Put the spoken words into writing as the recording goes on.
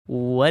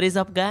What is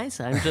up,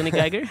 guys? I'm Johnny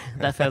Geiger.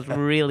 That felt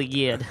really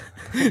good.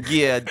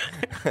 Good.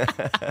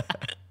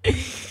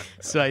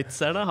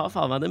 Sveitserne har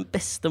faen meg den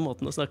beste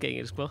måten å snakke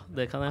engelsk på.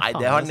 Det kan jeg Nei, faen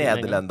det har meg si med en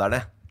gang.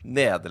 nederlenderne.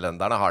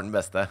 Nederlenderne har den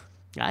beste.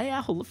 Nei,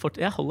 jeg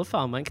holder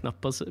faen meg en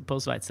knapp på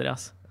sveitsere,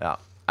 ass. Ja,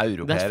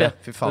 europeere.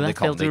 Fy faen, de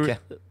kan det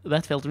ikke.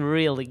 That felt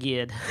really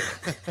good.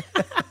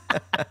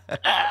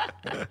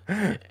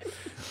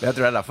 Jeg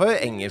tror det er derfor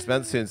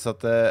engelskmenn synes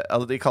at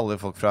altså de kaller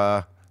folk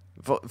fra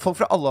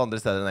alle andre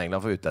steder enn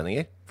England for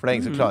utlendinger. For det er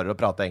ingen som klarer å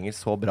prate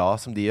engelsk så bra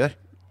som de gjør.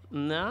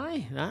 Nei,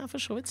 det er for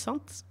så vidt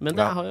sant. Men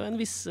det Ja. har jo en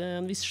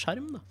viss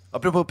skjerm, da.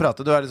 Apropos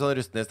prate, du er litt sånn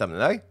rusten i stemmen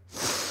i dag.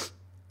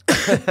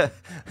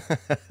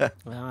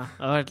 Ja,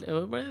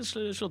 jeg ble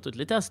slått ut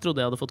litt. Jeg trodde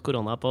jeg hadde fått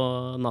korona på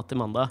natt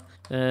til mandag.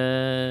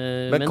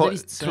 Men det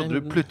viste seg- trodde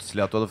du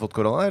plutselig at du hadde fått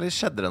korona, eller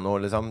skjedde det noe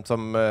liksom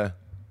som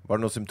var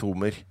det noen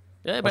symptomer?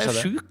 Ja, jeg Hva ble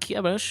skjedde?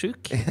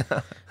 sjuk.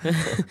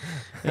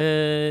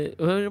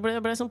 Og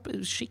jeg ble sånn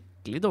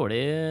skikkelig dårlig.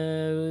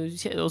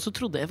 Og så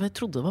trodde jeg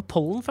trodde det var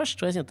pollen først.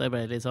 Og jeg kjente jeg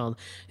ble litt sånn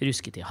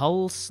rusket i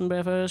halsen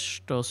ble jeg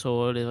først. Og så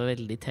det var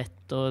veldig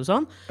tett og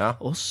sånn. Ja.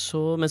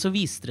 Men så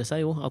viste det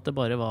seg jo at det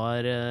bare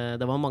var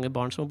det var mange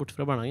barn som var borte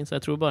fra barnehagen. Så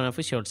jeg tror bare det er en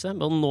forkjølelse.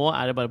 Men nå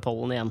er det bare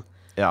pollen igjen.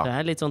 Ja. Det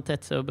er litt sånn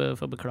tett, så jeg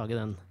får beklage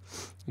den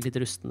litt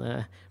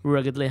rustne,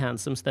 ruggedly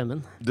handsome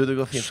stemmen. Det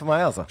går fint for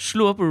meg, altså.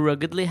 Slo opp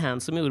ruggedly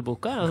handsome i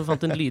ordboka og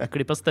fant en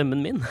lydklipp av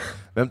stemmen min.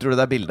 Hvem tror du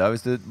det er bildet av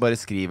hvis du bare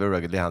skriver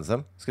ruggedly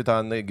handsome? Skal vi ta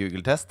en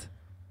Google-test?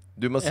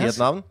 Du må si Yes.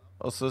 et navn,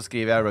 og så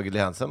skriver jeg ruggedly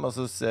handsome, og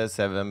så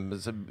ser vi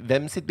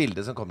hvem sitt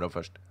bilde som kommer opp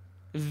først.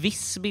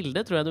 Hvis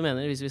bilde, tror jeg du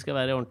mener, hvis vi skal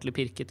være ordentlig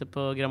pirkete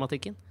på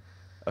grammatikken.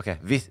 Ok,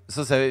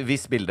 så ser vi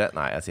hvis bilde.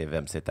 Nei, jeg sier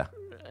hvem sitt,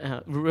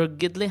 jeg.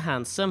 Ruggedly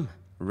handsome.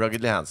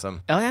 Ruggedly handsome.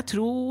 Ja, jeg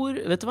tror,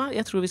 vet du hva?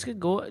 Jeg tror vi skal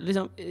gå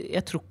liksom,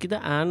 jeg tror ikke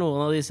det er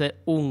noen av disse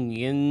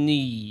unge,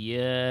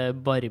 nye,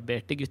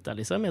 barberte gutta,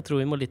 liksom. Jeg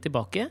tror vi må litt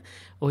tilbake.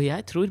 Og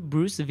jeg tror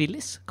Bruce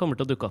Willis kommer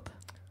til å dukke opp.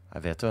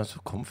 Jeg vet jo hvem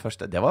som kom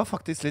først. Det var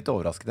faktisk litt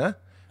overraskende.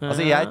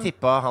 Altså, jeg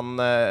tippa han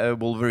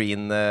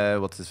Wolverine,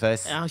 what's his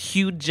face? Ja,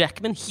 Hugh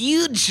Jackman.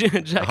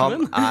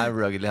 Han er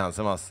ruggedly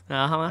handsome, ass.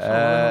 Ja, han er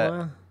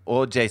faen.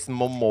 Og Jason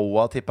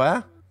Momoa tippa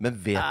jeg. Men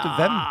vet du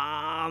hvem?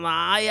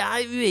 Nei, jeg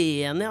er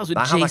uenig. Altså,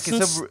 Nei, han er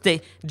ikke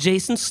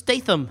Jason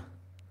Statham.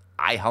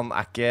 Nei, han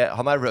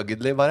er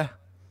ruggedly, bare.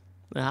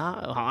 Ja,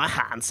 han er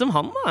handsome,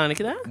 han da, er han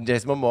ikke det?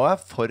 Jason Momoa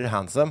er for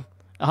handsome.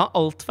 Ja, han er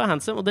alt for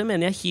handsome, og det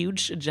mener jeg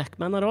Hugh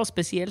Jackman er også,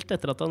 spesielt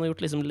etter at han har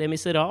gjort liksom Les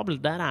Miserables.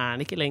 Der er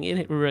han ikke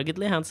lenger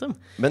ruggedly handsome.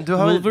 Men du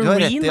har rett i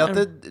Wolverine at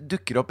det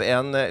dukker opp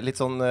en litt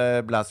sånn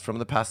Blast from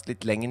the Past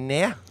litt lenger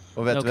ned.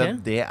 Og vet du Ok.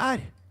 hvem det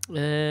er?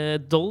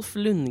 Dolph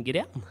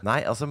Lundgren. Nei,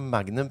 altså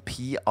Magnum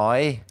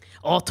P.I.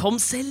 Tom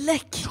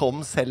Selleck! Tom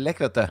Selleck,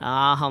 vet du.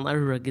 Ja, han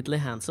er ruggedly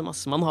handsome,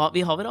 ass.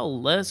 Vi har vel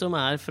alle som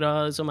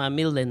er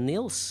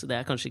millennials. Det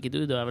er kanskje ikke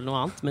du er vel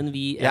noe annet, men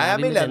vi Jeg er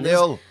vi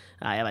millennial.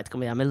 Nei, jeg vet ikke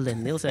om jeg er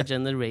millennials, jeg er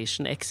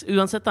Generation X.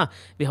 Uansett, da.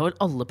 Vi har vel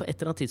alle på et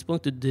eller annet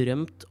tidspunkt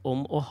drømt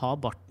om å ha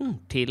barten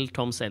til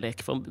Tom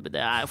Selleck. For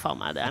det er jo faen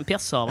meg, det er en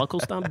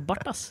piassava-kost av en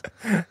bart, ass.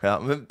 Ja,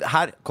 men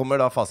her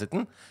kommer da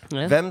fasiten.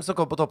 Ja. Hvem som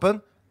kom på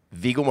toppen?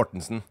 Viggo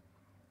Mortensen.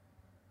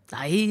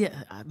 Nei,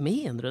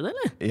 mener du det,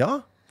 eller? Ja,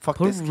 På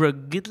faktisk.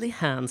 ruggedly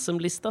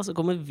handsome-lista så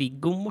kommer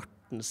Viggo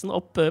Mortensen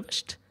opp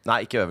øverst.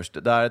 Nei, ikke øverst.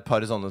 Det er et par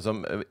sånne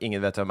som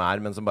ingen vet hvem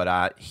er, men som bare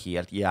er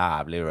helt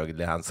jævlig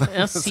ruggedly handsome.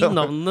 Ja, si Som-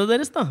 navnene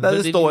deres, da. Nei,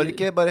 det står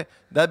ikke bare.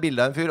 Det er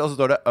bilde av en fyr, og så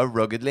står det 'A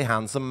ruggedly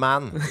handsome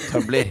man'.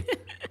 Tumblr.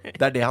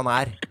 Det er det han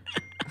er.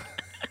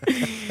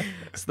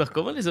 Snakk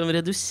om å liksom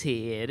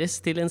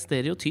reduseres til en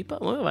stereotyp. Det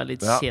må jo være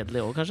litt Ja.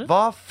 kjedelig òg, kanskje.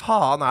 Hva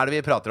faen er det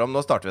vi prater om?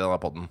 Nå starter vi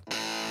denne podden.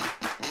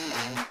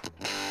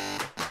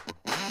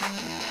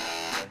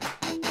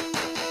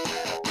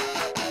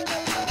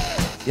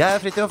 Jeg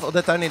er Fridtjof, og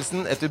dette er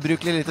Nilsen. Et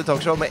ubrukelig lite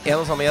talkshow med en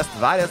og samme gjest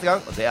hver eneste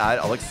gang. Og det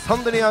er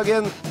Alexander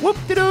Nyhagen.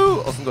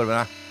 Whoop-de-doo! Åssen går det med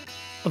deg?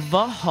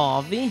 Hva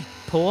har vi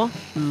på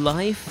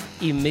Life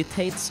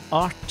Imitates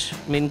Art,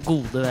 min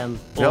gode venn?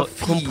 Vi har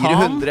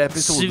 400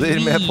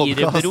 episoder med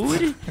podcast.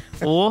 svigerbror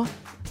og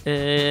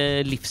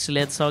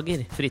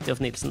livsledsager Fridtjof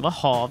Nilsen. Hva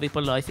har vi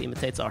på Life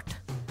Imitates Art?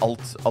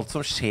 Alt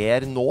som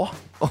skjer nå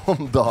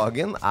om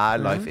dagen,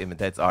 er Life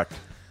Imitates Art.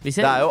 Hvis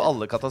Det jeg- er jo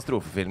alle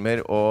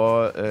katastrofefilmer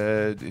og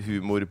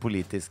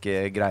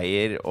humorpolitiske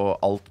greier, og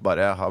alt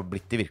bare har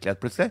blitt til virkelighet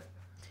plutselig.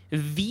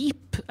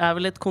 Veep er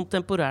vel et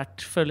kontemporært,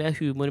 føler jeg,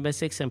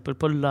 humormessig eksempel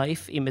på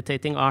Life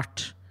Imitating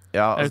Art.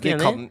 Ja, Er du altså,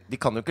 ikke enig? de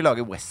kan jo ikke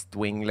lage West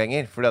Wing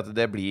lenger, fordi at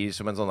det blir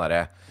som en sånn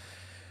derre.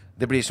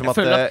 Det blir som Jeg at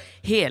føler at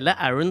hele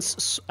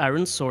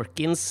Aaron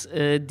Sorkins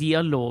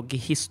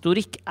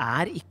dialoghistorikk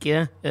er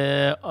ikke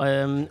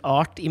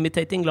art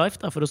imitating life,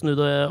 da, for å snu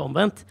det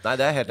omvendt. Nei,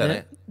 det er jeg helt enig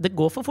i. Det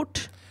går for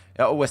fort.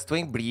 Ja, og West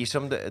Wing blir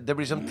som det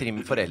blir som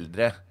Trim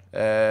foreldre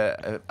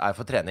er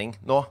for trening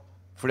nå.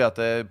 Fordi at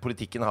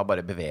politikken har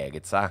bare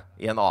beveget seg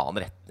i en annen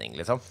retning,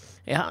 liksom.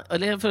 Ja,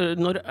 eller jeg føler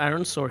når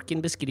Aaron Sorkin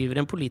beskriver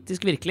en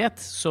politisk virkelighet,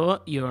 så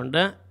gjør han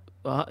det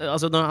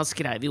Altså, han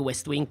skrev jo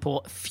West Wing på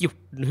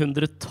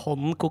 1400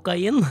 tonn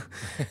kokain.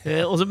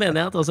 Og så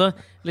mener jeg at også,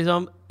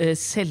 liksom,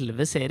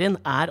 selve serien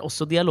er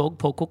også dialog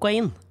på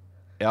kokain.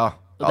 Ja,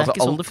 og det er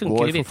ikke sånn det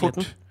funker i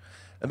virkeligheten.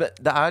 Men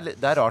det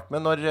er rart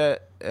med når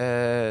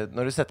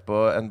du setter på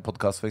en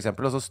podcast for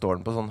eksempel, og så står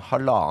den på sånn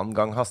 1,5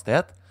 gang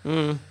hastighet,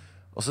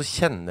 og så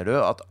kjenner du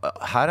at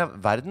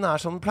verden er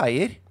sånn den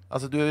pleier.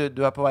 Altså du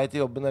er på vei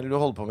til jobben, eller du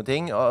holder på med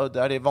ting, og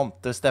det er de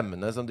vante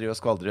stemmene som driver og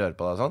skvaldrer i øret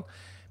på deg og sånn.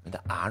 Men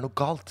det er noe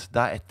galt.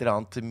 Det er et eller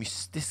annet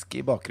mystisk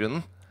i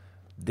bakgrunnen.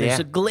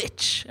 There's a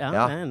glitch.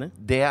 Ja,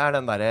 det er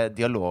den der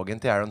dialogen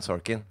til Aaron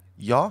Sorkin.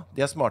 Ja,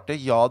 de er smarte.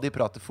 Ja, de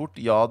prater fort.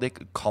 Ja, de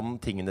kan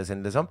tingene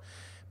sine, liksom.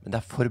 Men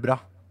det er for bra.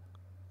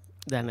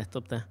 Det er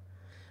nettopp det.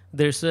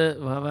 There's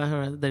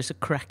a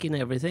crack in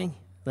everything.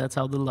 That's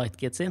how the light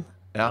gets in.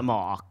 Ja.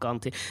 Makan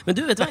til. Men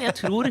du, vet du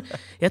hva?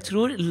 Jeg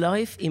tror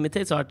life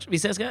imitates art.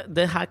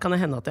 Det her kan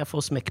det hende at jeg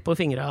får smekk på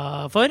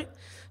fingra for,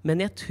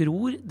 men jeg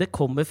tror det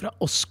kommer fra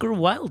Oscar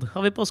Wilde.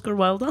 Har vi på Oscar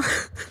Wilde, da?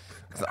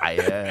 Nei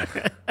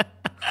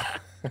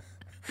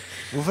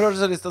Hvorfor har du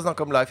så lyst til å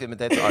snakke om life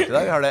imitates art i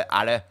dag?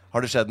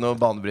 Har det skjedd noe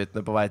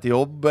banebrytende på vei til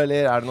jobb,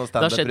 eller er det noen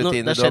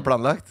stand-up-rutiner du har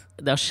planlagt?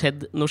 Det har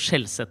skjedd noe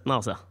skjellsettende,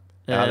 altså.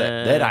 Ja,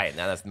 det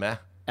regner jeg nesten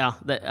med. Ja,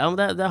 det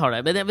har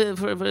det.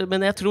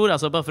 Men jeg tror,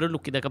 altså, bare for å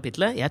lukke det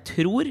kapitlet, jeg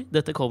tror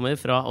dette kommer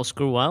fra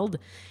Oscar Wilde.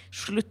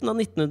 Slutten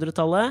av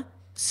 1900-tallet,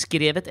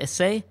 skrev et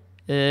essay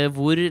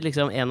hvor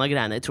liksom en av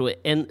greiene, jeg tror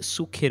en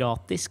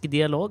sokratisk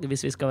dialog,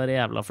 hvis vi skal være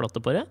jævla flotte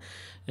på det,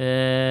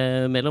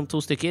 mellom to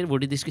stykker, hvor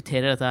de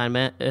diskuterer dette her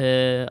med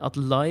at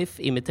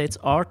life imitates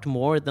art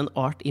more than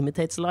art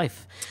imitates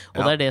life.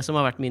 Og det er det som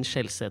har vært min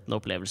skjellsettende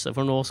opplevelse,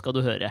 for nå skal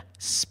du høre.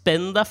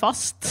 Spenn deg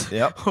fast,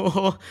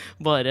 og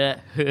bare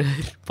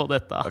hør på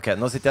dette. Ok,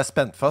 nå sitter jeg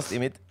spent fast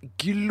i mitt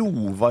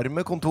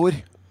glovarme kontor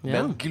med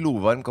en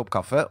glovarm kopp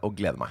kaffe og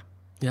gleder meg.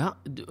 Ja,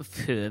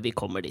 før vi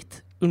kommer dit.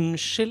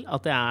 Unnskyld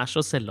at jeg er så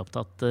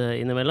selvopptatt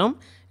innimellom.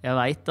 Jeg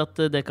vet at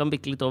det kan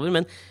bikke litt over,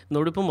 men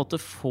når du på en måte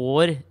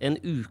får en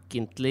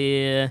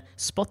ukentlig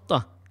spot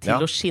da,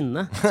 til å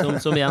skinne,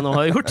 som jeg nå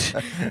har gjort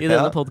i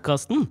denne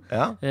podcasten,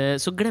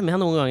 så glemmer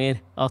jeg noen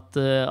ganger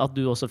at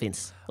du også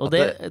finnes. Og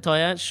det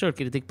tar jeg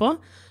selvkritikk på.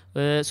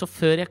 Så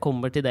før jeg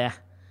kommer til det,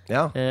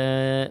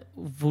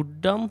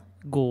 hvordan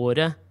går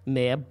det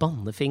med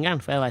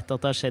bannefingeren? For jeg vet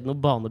at det har skjedd noe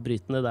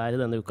banebrytende der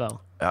i denne uka.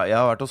 Ja, jeg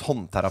har vært hos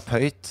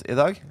håndterapeut i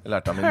dag. Jeg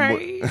lærte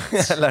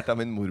av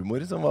min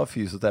mormor, som var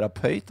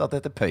fysioterapeut, at det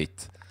heter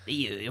pøyt. Det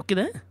gjør jo ikke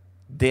det.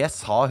 Det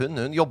sa hun.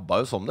 Hun jobba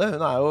jo som det.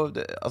 Hun er jo,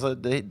 altså,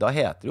 da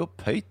heter det jo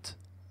pøyt.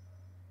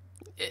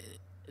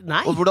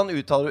 Nei. Og hvordan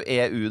uttaler du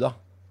EU da?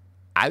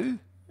 Au?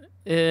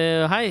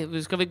 Hei,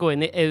 skal vi gå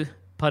inn i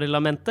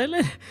EU-parlamentet,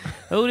 eller?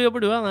 Hvor jobber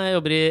du da? Nei, jeg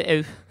jobber i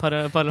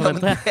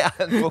EU-parlamentet. Ja,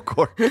 det er en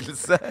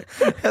forkortelse.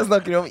 Jeg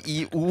snakker om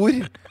i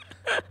ord.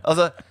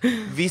 Altså,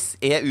 hvis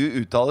EU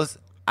uttales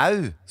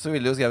au, så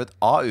ville du jo skrevet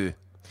AU.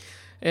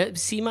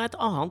 Si meg et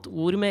annet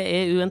ord med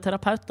EU enn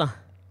terapeut, da.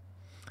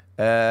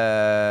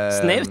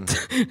 Snevt.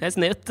 Det er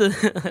snevt.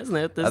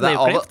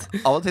 Snevklipt.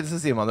 Av og til så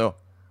sier man jo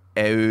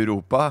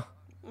Europa.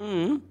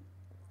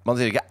 Man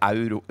sier ikke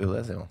euro. Jo,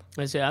 det sier man.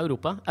 Jeg sier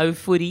Europa.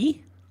 Eufori.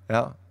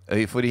 Ja,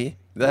 øyfori.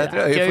 Det heter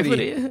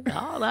øyfori.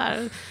 Ja, det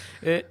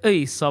er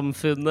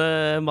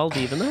øysamfunnet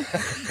Maldivene.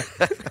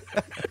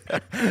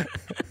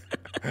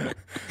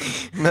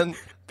 Men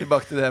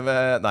tilbake til det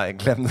med... Nei,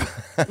 glem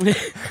det.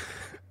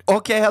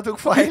 Ok, jeg tok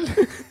feil.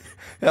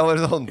 Jeg var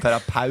en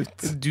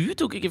håndterapeut. Du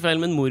tok ikke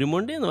feil, men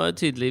mormoren din var jo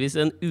tydeligvis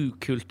en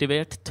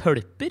ukultivert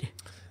tølper.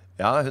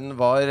 Ja, hun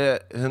er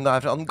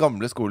fra den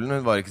gamle skolen.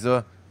 Hun var ikke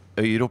så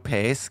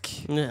europeisk.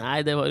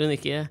 Nei, det var hun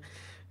ikke.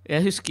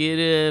 Jeg husker,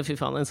 fy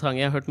faen, en sang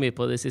jeg har hørt mye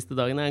på de siste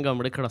dagene. Den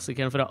gamle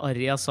klassikeren fra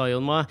Arja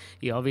Sayonma.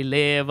 Ja, vi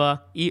lever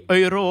i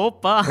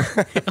Europa.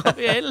 Ja,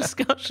 vi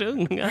elsker å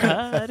synge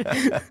her.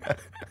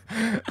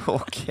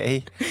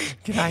 Ok,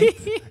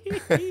 greit.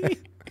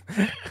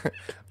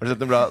 Har du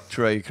sett noe bra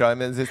Troy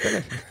Crime i den siste,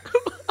 eller?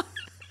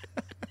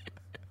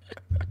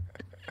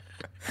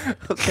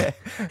 Ok.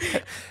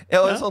 Jeg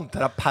var en sånn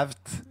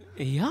terapeut.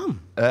 Ja.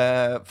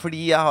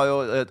 Fordi jeg har jo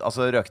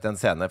røkt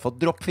en scene. Fått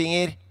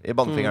droppfinger i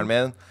bandfingeren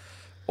min.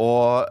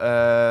 Og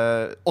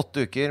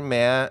 8 uker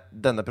med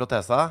denne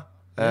protesa.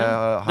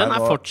 Den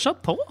er fortsatt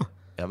på.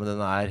 Ja, men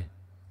den er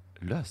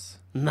løs.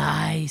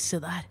 Nei, se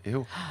der.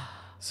 Jo.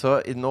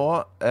 Så nå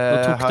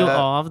tok du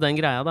av den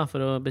greia da,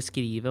 for å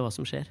beskrive hva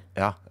som skjer.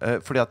 Ja,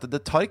 fordi at det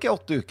tar ikke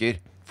 8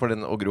 uker for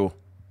den å gro.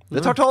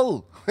 Det tar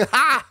 12!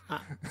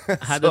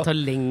 Det tar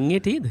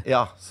lengre tid.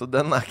 Ja, så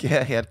den er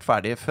ikke helt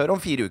ferdig før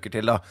om 4 uker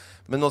til da.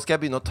 Men nå skal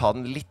jeg begynne å ta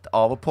den litt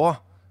av og på.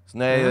 Så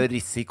når jeg gjør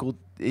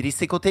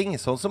risikoting,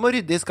 sånn som å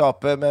rydde i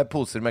skapet med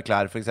poser med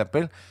klær for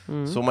eksempel,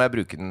 så må jeg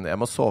bruke den. Jeg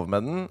må sove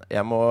med den.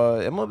 Jeg må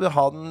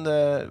ha den,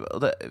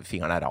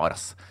 fingeren er rar,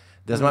 ass.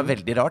 Det som er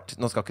veldig rart,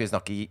 nå skal ikke vi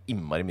snakke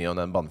innmari mye om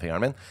den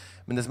bandefingeren min,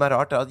 men det som er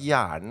rart er at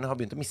hjernen har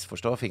begynt å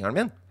misforstå fingeren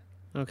min.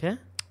 Ok.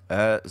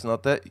 Sånn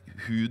at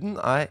huden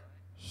er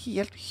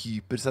helt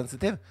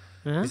hypersensitiv.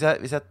 Hvis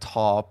jeg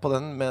tar på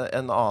den med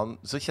en annen,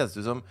 så kjennes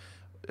det ut som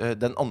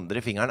den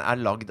andre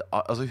fingeren lagd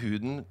av, altså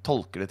huden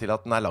tolker det til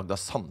at den lagd av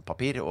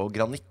sandpapir og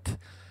granitt.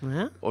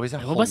 Ja. Og hvis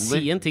jeg må bare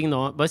si en ting nå.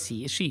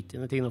 Skyte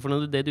inn en ting nå.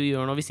 For det du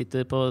gjør når vi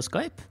sitter på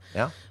Skype,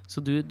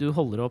 så du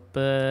holder opp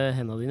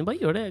hendene dine.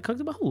 Bare gjør det. Kan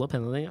ikke du bare holde opp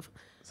hendene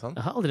dine? Sånn.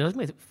 Jeg har aldri lagt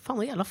merke til. Faen,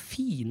 så jævla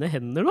fine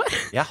hender du har.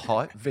 Jeg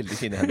har veldig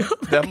fine hender.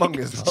 Det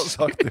mange som har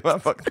sagt til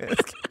meg,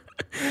 faktisk.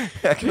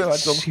 Jeg kunne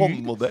vært sånn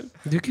håndmodell.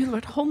 Du kunne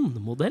vært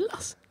håndmodell,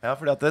 altså. Ja,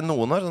 fordi at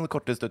noen har sånne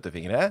korte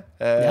stuttefingre.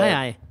 Det har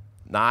jeg.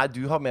 Nei,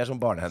 du har mer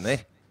sånn barnehender.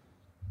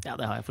 Ja,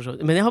 det har jeg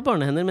forstått. Men jeg har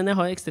barnehender, men jeg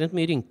har ekstremt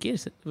mye rynker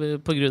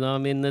på grunn av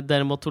min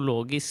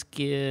dermatologisk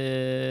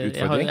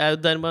utfordring. Jeg har jo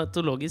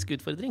dermatologisk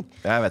utfordring.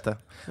 Ja, jeg vet det.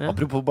 Ja.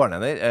 Apropos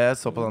barnehender, jeg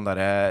så på den der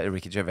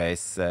Ricky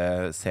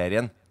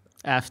Gervais-serien.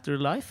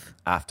 Afterlife,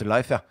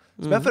 ja.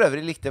 Som jeg for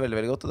øvrig likte veldig,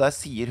 veldig godt. Og der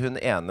sier hun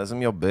ene som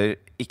jobber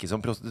ikke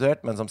som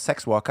prostituert, men som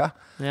sexwalker.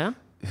 Ja.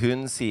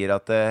 Hun sier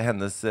at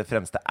hennes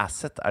fremste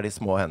asset de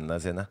små hendene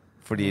sine.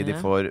 Fordi de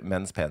får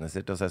menns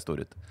peniser til å se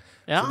store ut.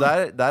 Ja. Så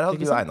der hadde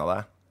du egnet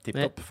deg.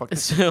 Tipp-topp,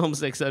 faktisk. Som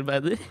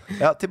sexarbeider.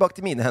 Ja, tilbake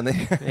til mine hender.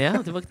 Ja,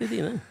 tilbake til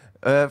dine.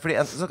 Fordi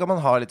enten så kan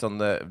man ha litt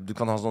sånn du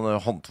kan ha sånne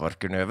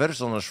håndverkernøver,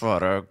 sånne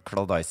svære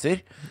kladeiser.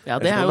 Ja,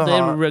 det jo det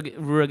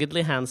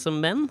ruggedly handsome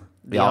menn.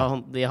 De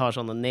har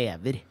sånne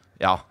never.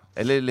 Ja,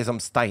 eller liksom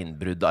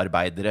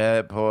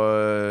steinbruddarbeidere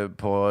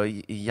på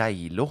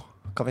Geilo.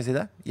 Kan vi si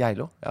det?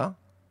 Geilo, ja.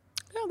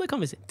 Ja, det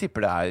kan vi si.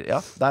 Tipper det ja,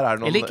 der det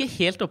noen... Eller ikke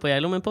helt oppå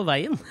Geilo, men på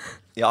veien.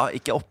 Ja,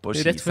 ikke oppå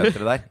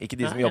skisenteret der. Ikke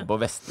de som jobber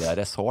på Vestlia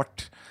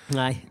Resort.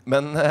 Nei.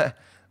 Men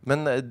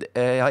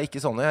jeg har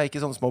ikke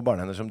sånne små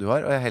barnehender som du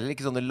har. Og jeg har heller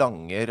ikke sånne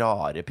lange,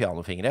 rare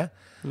pianofingre.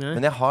 Nei.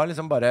 Men jeg har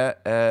liksom bare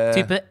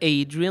type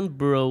Adrian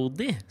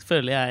Brody,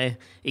 føler jeg.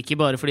 Ikke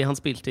bare fordi han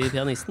spilte i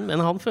Pianisten,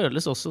 men han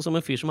føles også som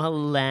en fyr som har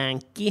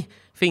lanky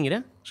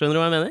fingre. Skjønner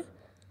du hva jeg mener?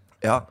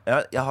 Ja,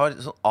 jeg har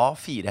sånn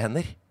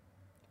A4-hender.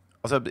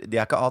 Altså, de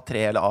ikke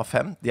A3 eller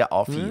A5, de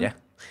A4.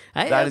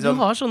 Nei, det liksom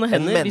du har sånne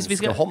hender, en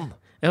menneskehånd.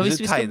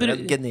 Hvis du tegner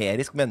en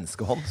generisk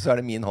menneskehånd, så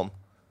det min hånd.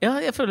 Ja,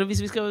 jeg føler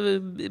hvis vi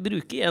skal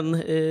bruke igjen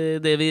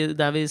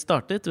der vi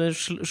startet,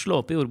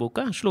 slå opp i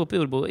ordboka,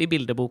 i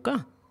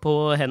bildeboka på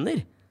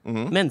hender,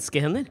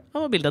 menneskehender,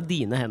 det var bildet av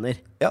dine hender.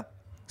 Ja.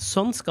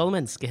 Sånn skal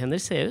menneskehender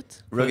se ut.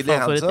 For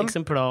et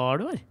eksemplar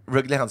du har.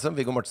 Ruggedly Handsome,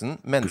 Viggo Mortensen.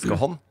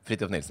 Menneskehånd,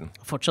 Fridtjof Nilsen.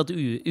 Fortsatt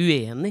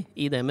uenig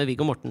i det med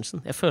Viggo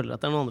Mortensen. Jeg føler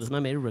at det noen andre som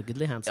mer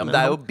ruggedly handsome. Ja, men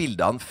det jo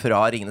bildet han fra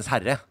Ringenes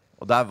Herre.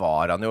 Og der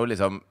var han jo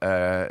liksom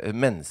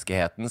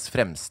menneskehetens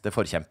fremste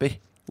forkjemper.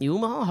 Jo,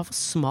 men han har for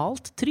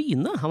smalt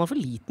tryne. Han har for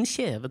liten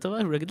kjeve til å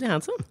være ruggedly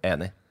handsome.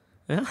 Enig.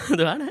 Ja,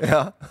 du det.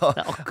 Ja,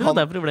 det akkurat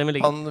der problemet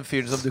ligger. Han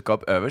fyren som dukket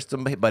opp øverst,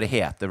 som bare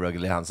heter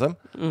Ruggedly Handsome,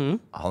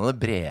 han har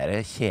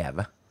bredere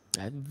kjeve.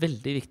 Det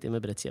veldig viktig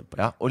med bredt kjeve på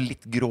det. Ja, og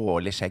litt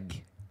grålig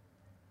skjegg.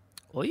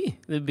 Oi,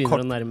 du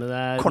begynner å nærme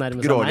deg kort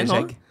grålig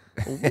skjegg.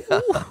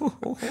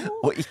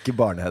 Og ikke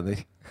barnehender.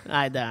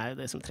 Nei, det jo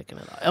det som trekker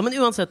ned da. Ja, men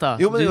uansett da.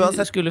 Jo, men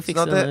du skulle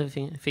fikse denne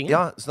fingeren.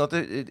 Ja, sånn at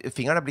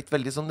fingeren blitt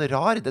veldig sånn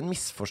rar. Den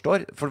misforstår.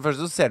 For det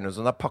første så ser den ut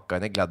som den pakket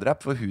inn i Glad-wrap,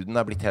 for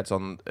huden blitt helt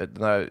sånn,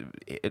 den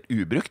helt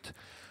ubrukt.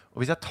 Og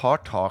hvis jeg tar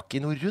tak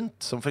i noe rundt,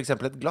 som for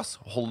eksempel et glass,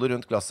 holder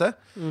rundt glasset,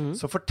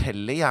 så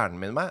forteller hjernen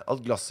min meg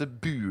at glasset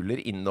buler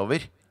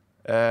innover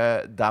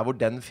der hvor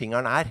den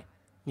fingeren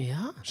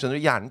Ja. Skjønner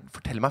du, hjernen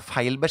forteller meg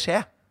feil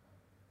beskjed.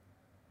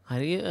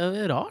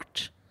 Herregud,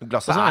 rart.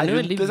 Glasset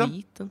rundt, liksom.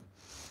 Hvit,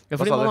 ja,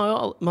 fordi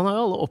man har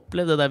jo alle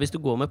opplevd det der hvis du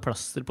går med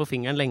plaster på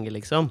fingeren lenge,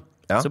 liksom.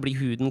 Ja. Så blir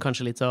huden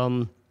kanskje litt sånn,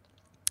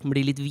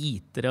 blir litt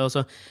hvitere, og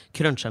så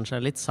cruncher den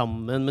seg litt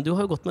sammen. Men du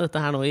har jo gått med dette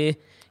her nå i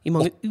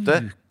mange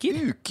 8 uker.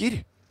 uker.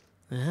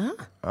 Ja.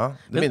 Ja,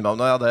 det minner meg om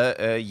når jeg hadde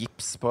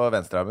gips på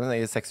venstrearmen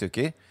i 6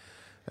 uker.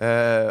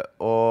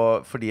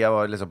 Og fordi jeg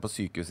var liksom på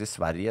sykehus i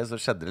Sverige, så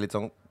skjedde det litt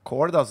sånn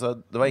kål da, så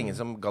det var ingen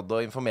som gadd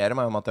å informere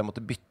meg om at jeg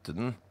måtte bytte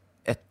den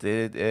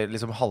etter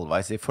liksom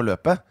halvveis i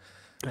forløpet.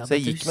 Ja, så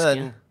jeg gikk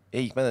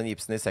med den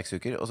gipsen i 6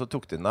 uker, og så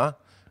tok de den av,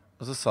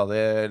 og så sa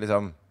de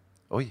liksom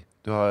oi,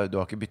 du har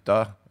ikke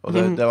bytta, og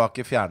det var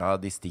ikke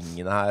fjernet de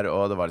stingene her,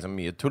 og det var liksom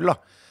mye tull da.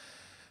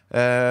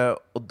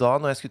 Og da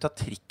når jeg skulle ta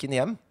trikken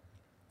hjem,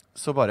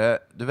 så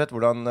bare, du vet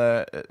hvordan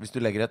hvis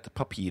du legger et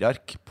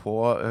papirark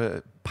på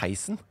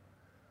peisen,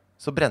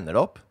 så brenner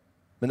det opp.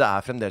 Men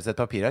det fremdeles et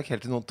papirark.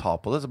 Helt til noen tar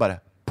på det, så bare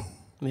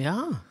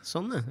ja,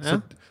 sånn ja.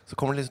 Så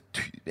kommer det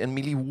liksom 1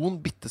 million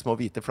bittesmå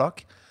hvite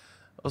flak.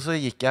 Og så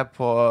gikk jeg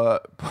på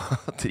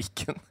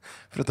trikken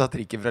for å ta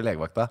trikken fra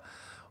legevakta.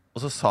 Og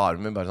så sa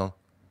armen min bare sånn,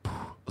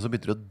 og så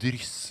begynte det å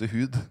drysse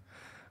hud.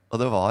 Og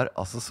det var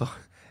altså så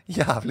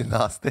jævlig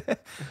nasty.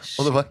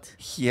 Og det var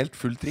helt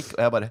full trikk.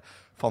 Og jeg bare,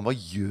 faen, hva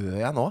gjør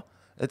jeg nå?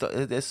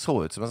 Det så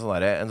ut som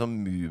en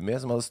sånn mumie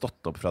som hadde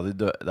stått opp fra de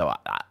døde. Det var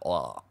ja,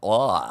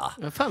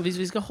 faen, hvis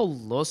vi skal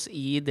holde oss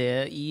i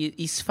det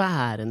i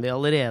sfæren vi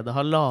allerede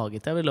har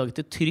laget her, vi har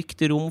laget et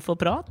trygt rom for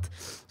prat,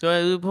 så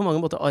jo på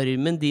mange måter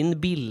armen din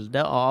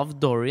bilde av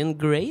Dorian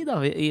Gray da,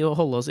 i å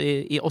holde oss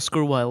i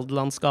Oscar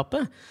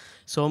Wilde-landskapet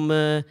som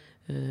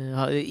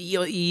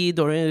i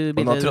Dorian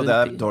bildet. Og nå trodde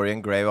jeg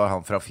Dorian Gray var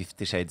han fra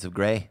 50 Shades of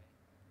Grey.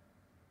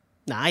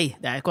 Nei,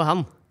 det ikke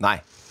han. Nei.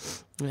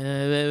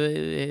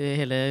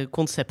 Hele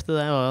konseptet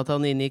der var at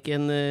han inngikk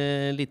en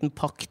liten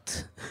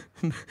pakt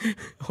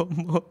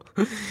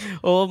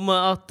om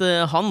at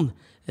han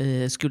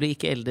skulle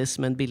ikke eldes,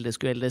 men bildet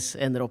skulle eldes.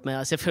 Ender opp med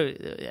altså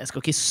jeg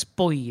skal ikke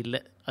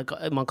spoile.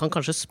 Man kan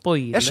kanskje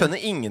spoile. Jeg skjønner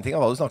ingenting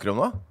av hva du snakker om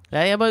nå.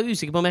 Jeg er bare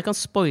usikker på om jeg kan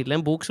spoile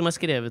en bok som er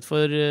skrevet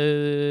for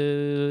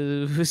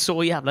så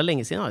jævla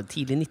lenge siden.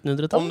 Tidlig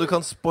 1900-tall. Om du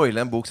kan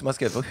spoile en bok som er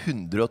skrevet for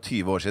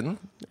 120 år siden?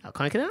 Ja,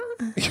 kan jeg ikke det?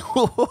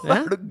 Jo,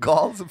 er du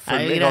gal?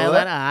 Selvfølgelig kan greia du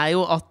det. der er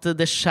jo at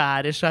det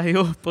skjærer seg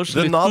jo på The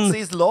slutten.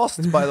 Nazis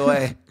lost, by the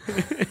way.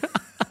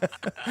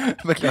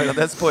 Beklager at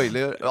jeg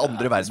spoiler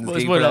andre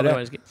verdenskrig for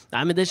dere.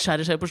 Nei, men det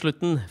skjærer seg på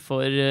slutten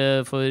for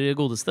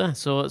godeste.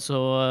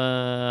 Så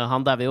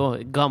han der er jo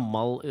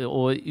gammel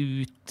og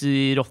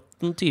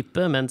utråtten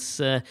type, mens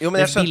Jo,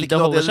 men jeg skjønte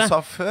ikke noe av det du seg. sa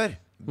før.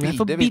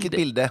 Hvilket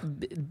bilde?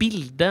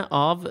 Bildet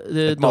av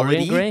maleri?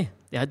 Dorian Gray.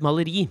 Det er et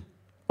maleri.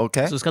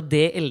 Okay. Så skal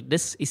det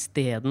eldes i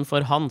stedet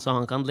for han, så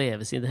han kan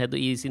leve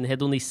i sin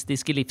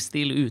hedonistiske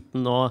livsstil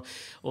uten å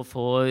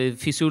få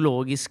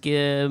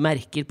fysiologiske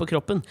merker på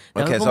kroppen.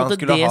 Det er på en måte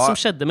det som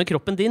skjedde med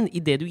kroppen din i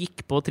det du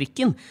gikk på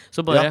trikken.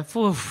 Så bare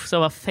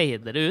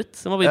fader det ut.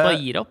 Så må vi bare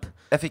gir opp.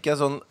 Jeg fikk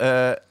en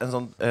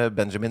sånn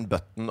Benjamin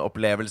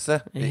Button-opplevelse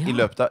i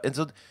løpet av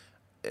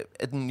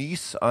et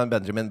nys av en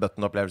Benjamin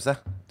Button-opplevelse.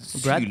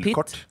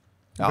 Sylkort.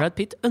 Brad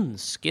Pitt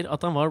ønsker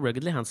at han var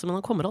ruggedly handsome, men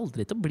han kommer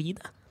aldri til å bli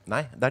det.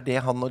 Nei, det er det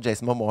han og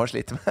Jason Momoa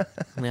sliter med.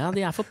 Ja,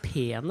 de er for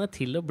pene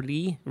til å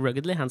bli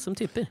ruggedly handsome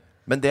typer.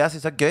 Men det jeg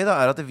synes er gøy da,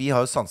 er at vi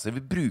har jo sanser.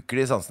 Vi bruker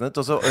de sansene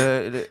og så,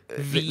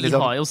 vi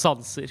liksom, har jo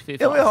sanser, fy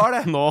faen. Ja, vi har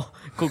det. Nå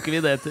koker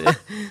vi det til.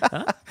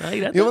 Ja, det er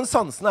greit. Jo, men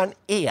sansene er den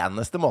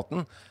eneste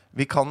måten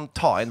vi kan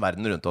ta inn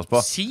verden rundt oss på.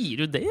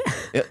 Sier du det?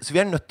 Ja, så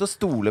vi er nødt til å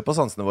stole på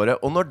sansene våre.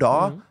 Og når da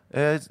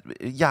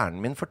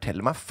hjernen min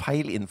forteller meg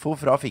feil info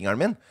fra fingeren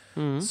min,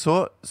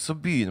 så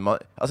begynner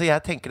man. Altså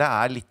jeg tenker det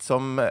er litt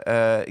som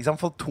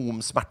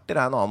fantomsmerter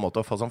er en annen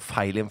måte å få sånn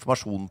feil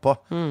informasjon på,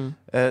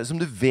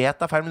 som du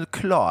vet er feil, men du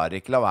klarer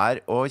ikke la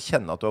være å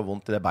kjenne at du har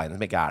vondt i det beinet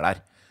som ikke er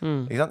der.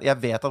 Ikke sant? Jeg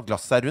vet at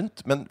glasset er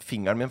rundt, men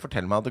fingeren min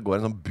forteller meg at det går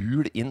en sånn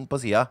bul inn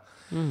på siden.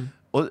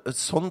 Og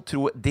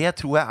det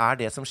tror jeg er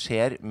det som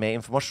skjer med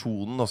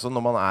informasjonen også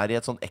når man er i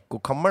et sånn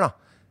ekkokammer da.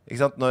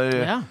 Ikke sant?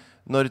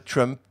 Når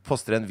Trump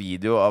poster en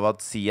video av at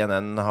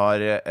CNN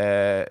har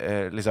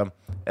liksom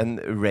en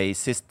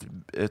racist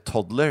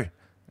toddler,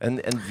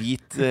 en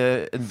hvit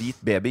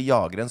baby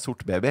jager en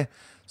sort baby,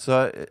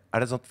 så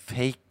er det sånn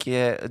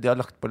fake de har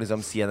lagt på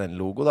liksom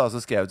CNN-logo da, og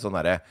så skrevet sånn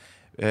der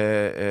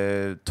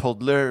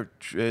toddler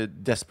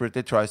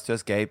desperately tries to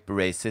escape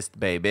racist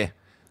baby.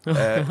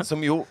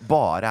 Som jo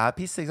bare er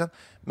piss, ikke sant?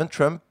 Men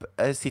Trump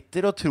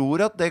sitter og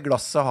tror at det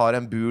glasset har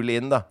en bul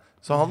inn da.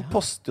 Så han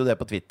poster jo det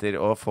på Twitter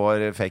og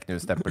får fake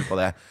news-stempel på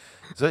det.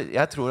 Så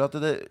jeg tror at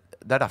det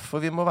er derfor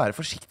vi må være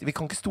forsiktige. Vi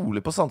kan ikke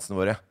stole på sansene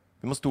våre.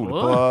 Vi må stole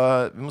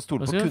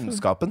på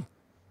kunnskapen.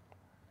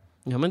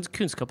 Ja, men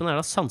kunnskapen er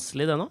da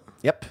sanselig det nå?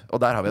 Jepp,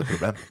 og der har vi et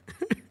problem.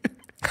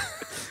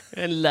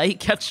 En lei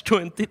catch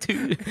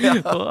 22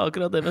 på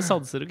akkurat det med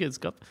sanser og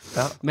kunnskap.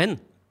 Ja. Men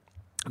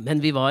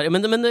det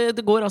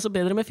går altså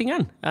bedre med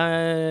fingeren.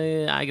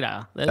 Er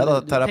greia.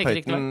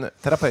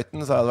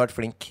 Terapeuten så hadde vært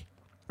flink.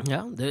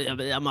 Ja, det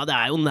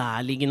er jo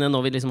nærliggende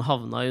når vi liksom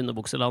havna i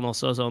underbukseland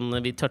også. Sånn,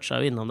 vi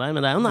toucha jo innom der,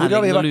 men det er jo nærliggende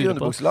å lure på. Hvor har vi vært i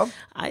underbukseland?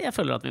 Nei, jeg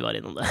føler at vi var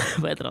innom det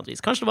på et eller annet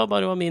vis. Kanskje det var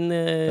bare mine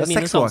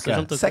sanser som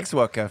tok det.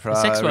 Sexwalker fra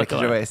Ricky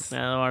Gervais.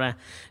 Ja, det var det.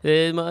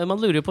 Man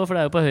lurer jo på, for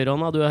det er jo på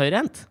høyrehånda, du er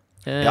høyrehendt.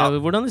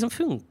 Hvordan liksom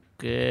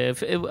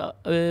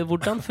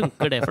hvordan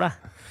funker det for deg?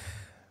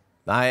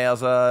 Nei,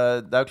 altså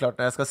det er jo klart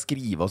når jeg skal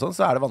skrive og sånn,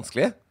 så er det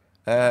vanskelig.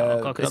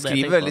 Jeg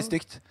skriver veldig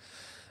stygt.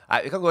 Nei,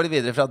 vi kan gå litt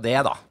videre fra det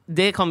da.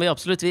 Det kan vi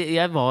absolutt.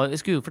 Jeg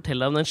skulle jo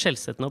fortelle om den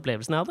skjellsettende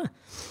opplevelsen jeg hadde.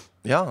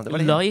 Ja, det var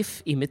det.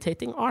 Life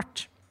imitating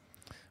art.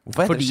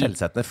 Hvorfor heter det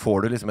skjellsettende?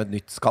 Får du liksom et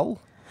nytt skall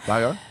hver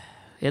gang?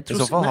 I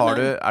så fall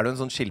er du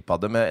en sånn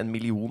skilpadde med 1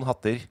 million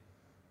hatter.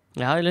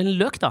 Ja, eller en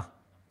løk da,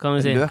 kan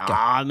vi si. Løk, ja.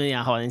 Ja, men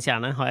jeg har en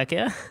kjerne, har jeg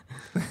ikke?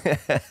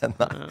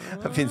 Nei,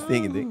 da finnes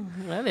det ingenting.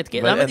 Jeg vet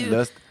ikke. Bare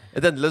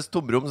et endeløst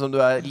tomrom som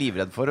du er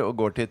livredd for og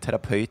går til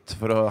terapeut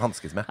for å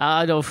hanskes med.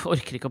 Jeg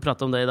orker ikke å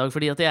prate om det i dag,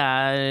 fordi at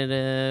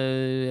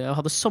jeg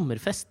hadde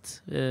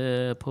sommerfest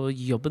på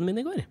jobben min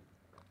i går.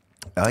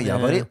 Ja, jeg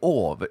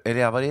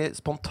var i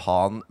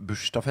spontan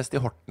bursdagsfest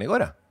i Horten i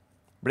går.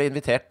 Jeg ble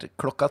invitert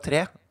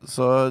 3:00,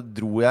 så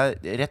dro jeg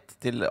rett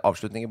til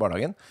avslutning i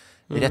barnehagen.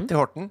 Rett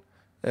til Horten,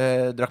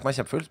 drakk meg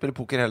kjempefull, spille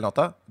poker hele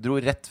natta, dro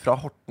rett fra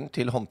Horten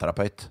til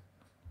håndterapeut.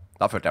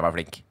 Da følte jeg meg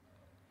flink.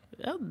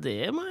 Ja,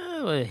 det må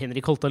jeg...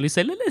 Henrik Holta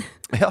Lysell, eller?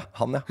 Ja,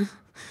 han, ja.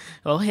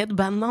 Hva het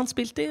bandet han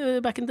spilte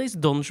i back in days?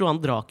 Don Juan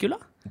Dracula?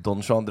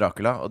 Don Juan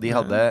Dracula, og de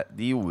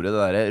gjorde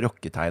det der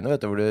rocketegnet,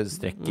 vet du, hvor du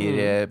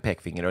strekker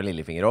pekefinger og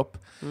lillefinger opp.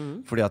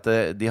 Fordi at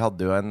de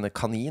hadde jo en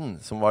kanin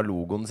som var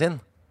logoen sin.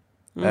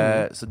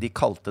 Så de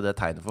kalte det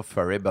tegnet for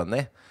Furry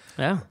Bunny.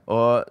 Ja.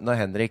 Og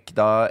når Henrik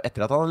da,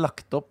 etter at han hadde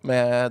lagt opp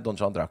med Don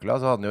Juan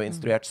Dracula, så hadde han jo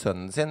instruert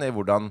sønnen sin i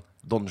hvordan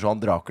Don Juan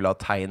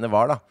Dracula-tegnet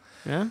var da.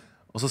 Ja.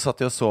 Og så satt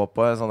de og så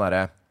på en sånn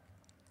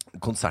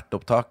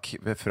konsertopptak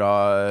fra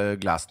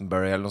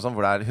Glastonbury eller noe sånt,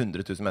 hvor det er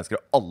 100 000 mennesker,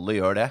 og alle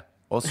gjør det.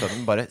 Og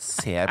sønnen bare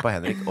ser på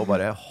Henrik og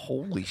bare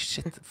holy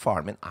shit,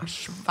 faren min er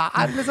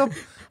svær, liksom.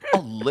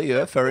 Alle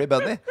gjør Furry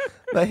Bunny.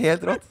 Det er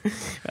helt rått.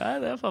 Ja,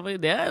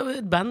 det er jo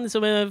et band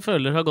som jeg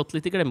føler har gått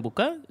litt i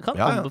glemmeboka. Kan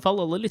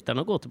anbefale alle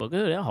lytterne å gå tilbake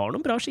og høre. Jeg har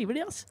noen bra skiver,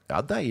 de, altså. Ja,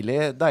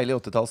 deilig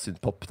 80-talls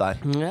synthpop der.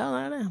 Ja,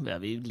 det er det. Vi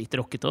er litt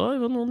rocket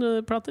også,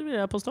 noen plater vil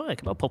jeg påstå. Jeg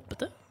er ikke bare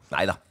poppete.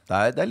 Neida,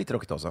 det er litt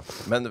rocket også.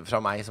 Men fra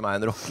meg som er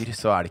en rocker,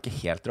 så er det ikke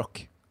helt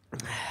rock.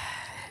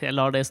 Jeg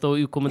lar det stå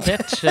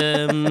ukommentert.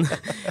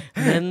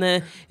 Men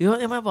jo,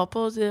 jeg var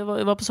på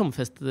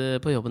sommerfest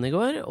på jobben i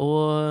går,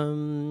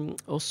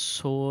 og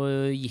så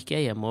gikk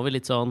jeg hjemover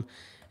litt sånn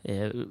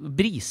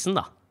brisen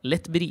da.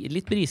 Litt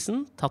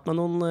brisen, tatt meg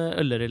noen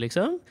øllere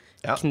liksom,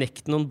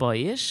 knekt noen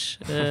bayers,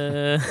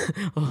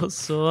 og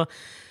så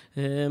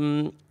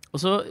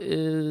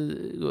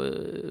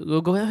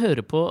går jeg og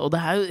hører på, og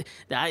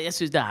jeg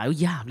synes det er jo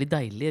jævlig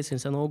deilig,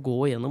 synes jeg nå, å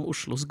gå gjennom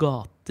Oslos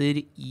gater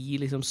i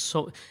liksom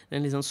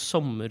den liksom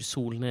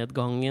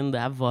sommersolnedgangen,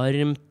 det er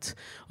varmt,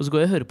 og så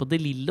går jeg og hører på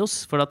De Lillos,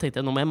 for da tenkte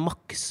jeg, nå må jeg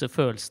makse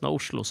følelsen av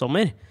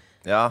Oslo-sommer.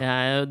 Ja.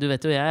 Du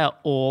vet jo, jeg er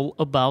all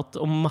about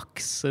å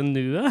makse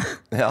nuet.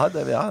 Ja,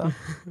 det er det.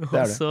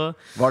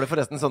 Var det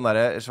forresten sånne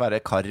der svære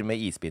kar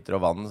med isbiter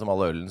og vann som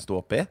alle ølen sto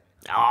oppi?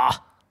 Ja.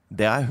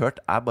 Det jeg har hørt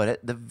er bare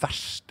det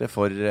verste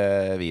for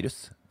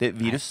virus.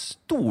 Virus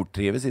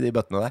stortrives i de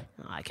bøttene der.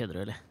 Nei, kødder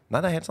du, eller?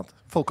 Nei, det er helt sant.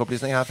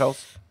 Folkeopplysning her fra oss.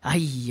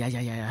 Ja,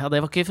 det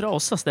var ikke fra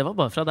oss, ass. Det var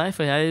bare fra deg.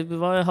 For jeg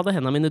hadde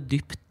hendene mine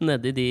dypt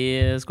nede i de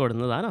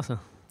skålene der, altså.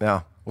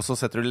 Ja, og så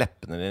setter du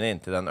leppene dine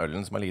inntil den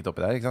ølen som har ligget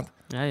oppi der, ikke sant?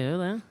 Jeg gjør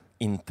jo det.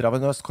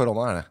 Intravenøs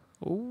korona er det.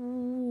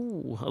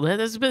 Og det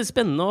er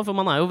spennende, for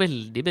man er jo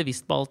veldig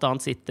bevisst på alt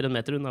annet, sitter en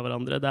meter unna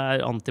hverandre, det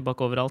er antibac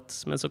overalt,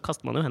 men så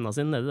kaster man jo hendene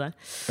sine nede der.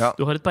 Ja.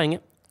 Du har et poeng.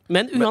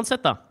 Men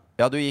uansett da.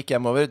 Ja, du gikk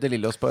hjemover, De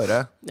Lillos på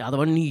øret. Ja, det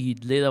var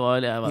nydelig.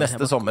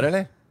 Neste sommer,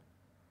 eller?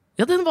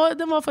 Ja, den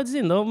var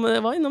faktisk innom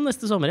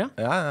neste sommer, ja.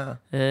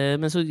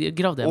 Men så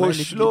gravde jeg meg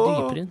litt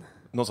dypere inn.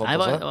 Noe sånt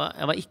også?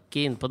 Jeg var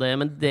ikke inne på det,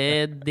 men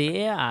det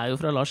er jo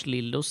fra Lars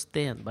Lillo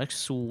Stenbergs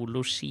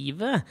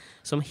soloskive,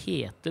 som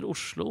heter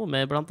Oslo,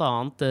 med blant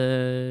annet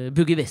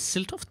Bugge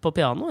Wesseltoft på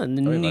piano. En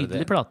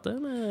nydelig plate.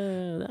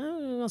 Det er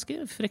ganske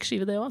frekk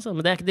skive det også,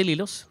 men det er ikke De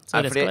Lillos.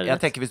 Jeg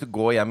tenker hvis du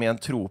går hjem i en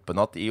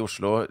tropenatt i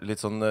Oslo,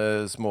 litt sånn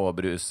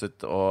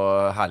småbruset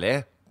og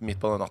herlig, midt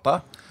på den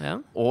natta,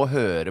 og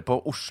hører på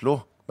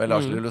Oslo med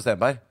Lars Lillo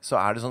Stenberg, så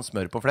er det sånn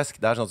smør på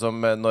flesk. Det er sånn som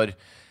når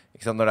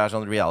det er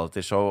sånn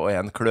reality show og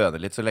en kløner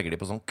litt, så legger de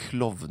på sånn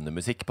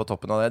klovnemusikk på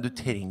toppen av det. Du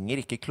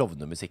trenger ikke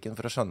klovnemusikken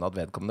for å skjønne at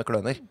vedkommende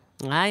kløner.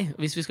 Nei,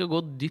 hvis vi skal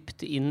gå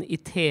dypt inn i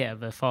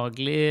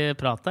TV-faglig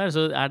prat her,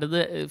 så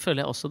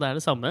føler jeg også det er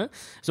det samme.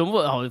 Så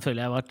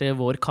føler jeg har vært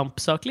vår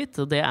kampsak litt,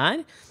 og det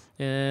er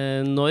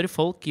når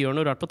folk gjør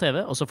noe rart på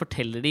TV, og så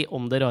forteller de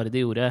om det rare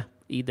de gjorde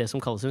i det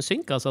som kalles en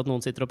synk, altså at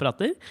noen sitter og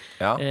prater,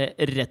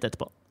 rett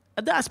etterpå.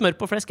 Det er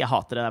smør på flesk, jeg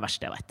hater det, det er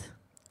verste jeg vet.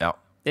 Ja.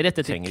 Rett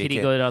etter krig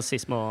og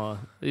rasisme og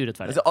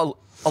urettferdig.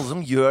 Alle som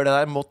gjør det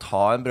der må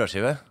ta en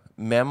brødskive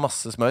med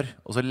masse smør,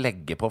 og så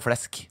legge på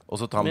flesk, og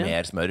så ta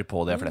mer smør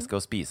på det flesket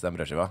og spise den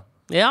brødskiva.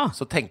 Ja.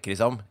 Så tenker de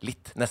seg om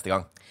litt neste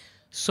gang.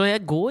 Så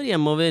jeg går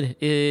hjemover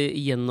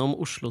gjennom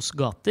Oslos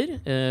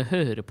gater,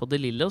 hører på De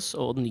Lillos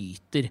og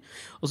nyter.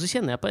 Og så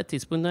kjenner jeg på et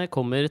tidspunkt når jeg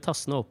kommer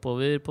tassende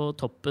oppover på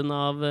toppen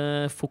av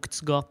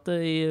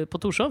Fugtsgate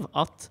på Torshov,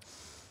 at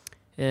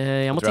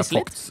jeg må tisse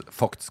litt.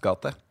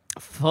 Fugtsgate.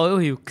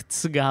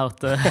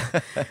 Fugtsgate.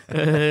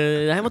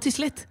 Jeg må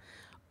tisse litt.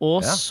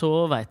 Og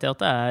så vet jeg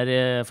at det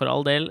er, for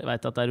all del,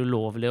 vet jeg at det er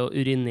ulovlig å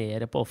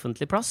urinere på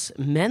offentlig plass.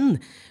 Men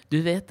du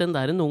vet,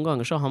 noen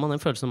ganger så har man den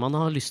følelsen man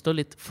har lyst til å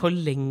litt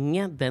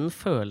forlenge den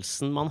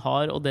følelsen man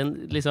har, og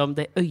liksom,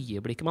 det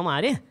øyeblikket man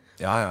er i.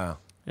 Ja.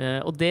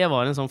 Og det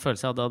var en sånn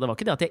følelse av, det var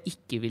ikke det at jeg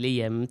ikke ville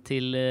hjem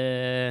til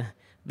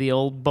the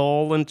old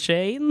ball and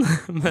chain,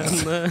 men...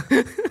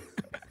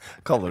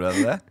 Kaller du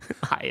henne det?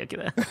 Nei, jeg gjør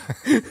ikke det.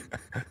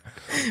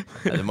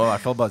 Du må i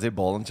hvert fall bare si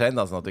ball and chain,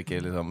 da, sånn at du ikke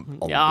liksom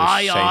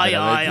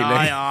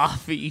Ja,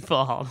 fy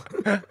faen.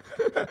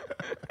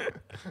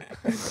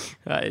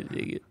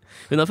 Herregud.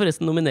 Hun er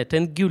forresten nominert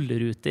til en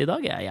gullrute i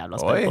dag. Jeg er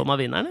jævla spent på om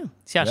hun vinner den.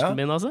 Kjæresten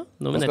min, altså.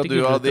 Hva skal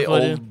du ha de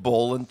old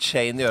ball and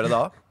chain gjøre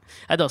da?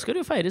 Nei, da skal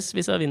det jo feires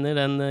hvis jeg vinner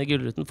den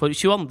gullruten for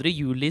 22.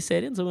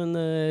 juli-serien som hun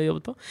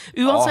jobbet på.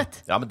 Uansett!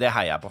 Ja, men det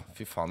heier jeg på.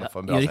 Fy faen,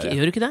 for en bra serie.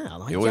 Gjør du ikke det? Ja,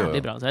 det var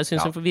jævlig bra. Så jeg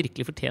synes hun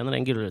virkelig fortjener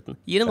den gullruten.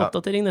 Gir en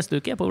oppdatering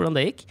neste uke på hvordan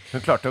det gikk.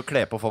 Hun klarte å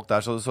kle på folk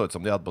der så det så ut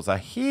som de hadde på seg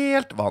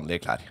helt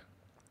vanlige klær.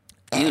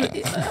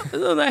 Det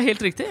er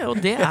helt riktig, og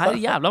det er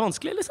jævla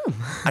vanskelig, liksom.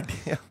 Er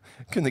det...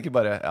 Kunne ikke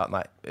bare... Ja,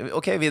 nei.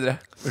 Ok, videre.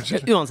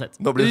 Unnskyld. Uansett.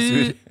 Nå blir du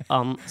sur.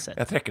 Uansett.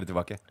 Jeg trekker det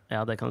tilbake.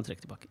 Ja, det kan du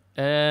trekke tilbake.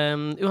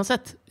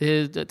 Uansett,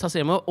 ta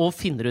seg hjem og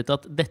finner ut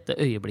at dette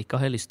øyeblikket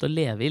har jeg lyst til å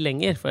leve i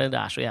lenger, for det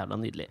er så jævla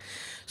nydelig.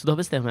 Så da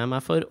bestemmer jeg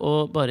meg for å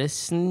bare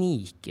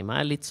snike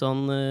meg litt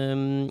sånn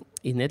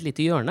inn i et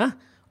lite hjørne,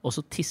 og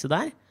så tisse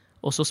der,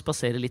 og så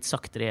spasere litt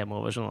saktere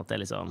hjemover, sånn at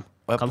jeg liksom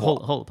kan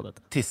holde på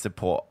dette. Tisse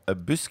på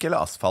busk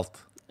eller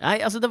asfalt? Nei,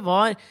 altså det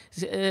var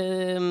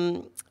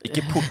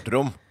Ikke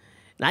portrom.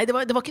 Nei, det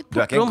var ikke et Du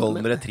er ikke en portrom,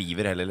 golden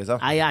retriever heller,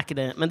 liksom? Nei, jeg er ikke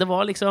det. Men det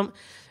var liksom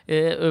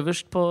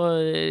øverst på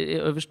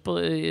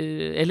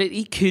eller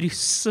i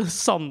krysset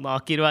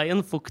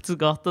Sandakerveien, Fugts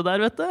gate der,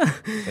 vet du.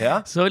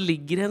 Ja. Så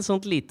ligger det en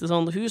sånt lite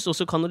sånn hus, og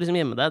så kan du liksom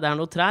gjemme deg. Det er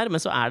noen trær,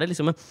 men så er det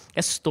liksom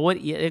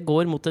jeg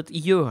går mot et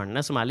hjørne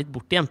som er litt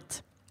bortgjemt.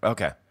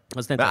 Ok.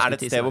 Men er det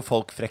et sted hvor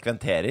folk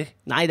frekventerer?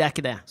 Nei, det er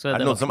ikke det. Så Er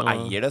det noen som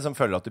eier det, som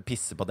føler at du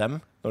pisser på dem?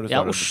 Når du Ja,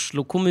 står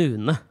Oslo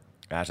kommune.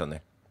 Jeg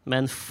skjønner.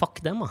 Men fuck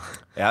dem, da.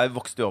 Jeg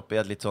vokste jo opp i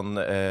et litt sånn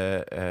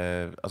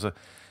altså,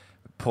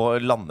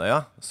 på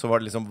Landøya så var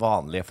det liksom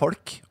vanlige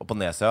folk, og på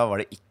Nesøya var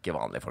det ikke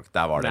vanlige folk.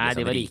 Der var det Nei,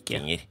 liksom de var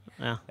rikinger.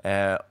 Ja.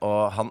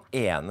 Og han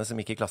ene som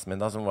gikk i klassen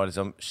min da, som var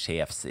liksom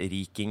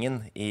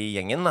sjefsrikingen i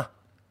gjengen da,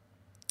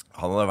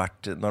 han hadde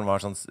vært, når han var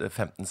sånn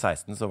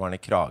 15-16, så var han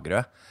i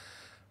Kragerø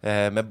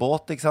med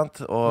båt, ikke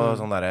sant? Og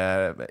sånn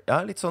der,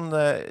 ja, litt sånn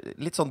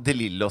De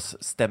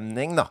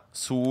Lillos-stemning da.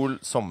 Sol,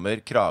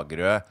 sommer,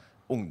 Kragerø,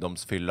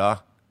 ungdomsfylla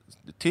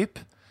typ.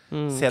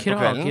 Sent på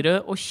kvelden.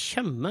 Kragerø og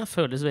Tjøme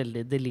føles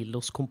veldig De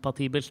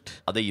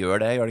Lillos-kompatibelt. Ja, det gjør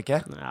det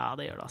ikke? Ja,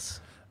 det gjør det, ass.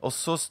 Og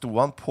så sto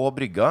han på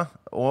brygga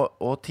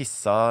og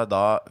tissa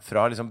da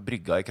fra liksom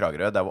brygga i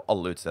Kragerø, der hvor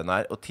alle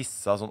utestedene og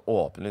tissa sånn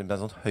åpenlig med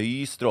en sånn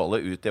høy stråle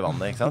ut i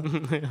vannet, ikke sant?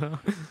 Ja.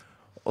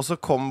 Og så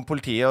kom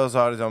politiet og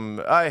sa liksom,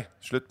 «Ei,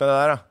 slutt med det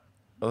der da».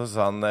 Og så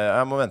sa han,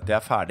 «Jeg må vente, jeg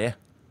er ferdig».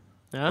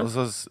 Ja. Og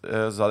så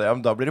sa de, «Ja,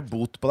 men da blir det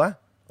bot på deg».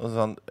 Og så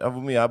sa han, «Ja, hvor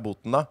mye er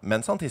boten da?»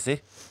 Mens han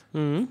tisser.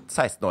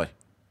 16 år,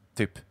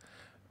 typ.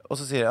 Og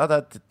så sier jeg, «Ja, det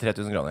er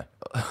 3000 kroner».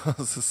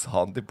 Og så sa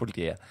han til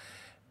politiet,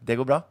 «Det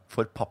går bra,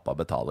 for pappa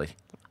betaler».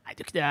 Nei,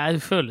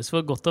 det føles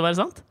for godt å være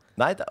sant.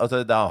 Nei, det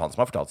er han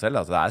som har fortalt selv.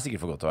 Altså, det er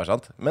sikkert for godt å være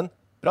sant. Men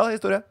bra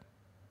historie.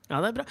 Ja,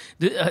 det er bra.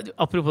 Du,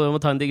 apropos om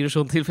å ta en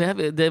digresjon til, for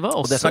det var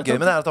også... Og det som er gøy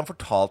med det er at han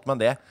fortalte meg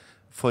det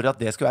for at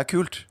det skulle være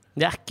kult.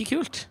 Det er ikke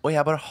kult. Og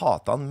jeg bare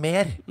hatet han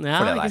mer for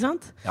det der. Ikke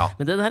sant? Ja.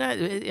 Men det der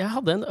jeg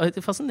hadde en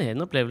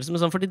fascinerende opplevelse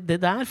med sånn, fordi det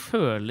der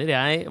føler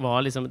jeg var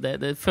liksom,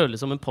 det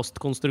føles som en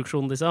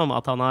postkonstruksjon, liksom,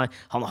 at han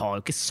har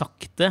jo ikke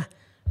sagt det.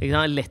 Det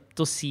er lett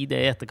å si det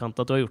i etterkant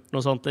at du har gjort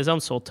noe sånt,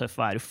 liksom. Så tøff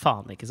er du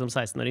faen ikke som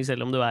 16-åring,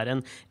 selv om du er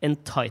en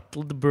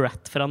entitled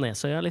brat fra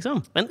Nesøya, liksom.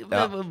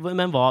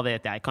 Men hva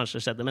vet jeg kanskje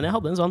skjedde? Men jeg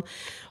hadde en sånn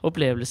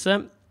opplevelse,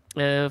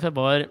 for jeg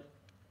var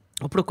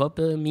og plukket opp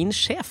min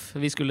sjef.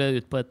 Vi skulle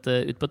ut på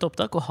et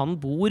opptak, og han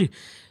bor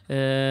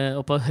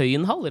oppe på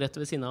Høyenhall, rett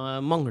ved siden av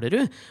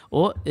Manglerud.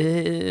 Og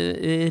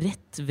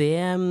rett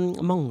ved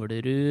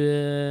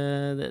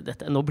Manglerud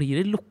nå blir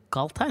det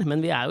lokalt her,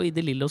 men vi er jo i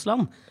De Lillos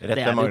land. Rett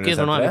ved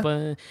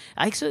Manglerud-senteret?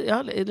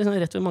 Liksom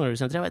rett ved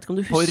Manglerud-senteret. Jeg vet ikke om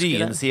du husker det. På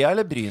Rynsida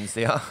eller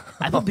Brynsida?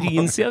 Nei, på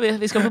Brynsida.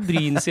 Vi skal på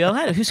Brynsida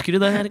her. Husker du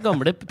den her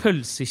gamle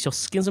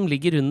pølsekiosken som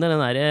ligger under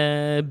den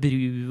der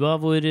brua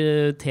hvor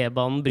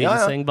T-banen,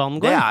 Brynsengbanen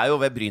går? Det er jo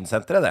ved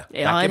Brynsenteret, det. Det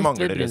er ikke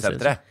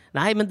Manglerud-senteret.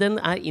 Nei, men den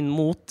er inn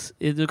mot...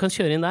 Du kan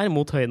kjøre inn der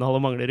mot Høyenhall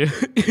og Manglerud.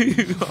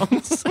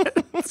 Uansett.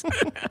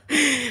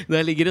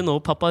 Der ligger det nå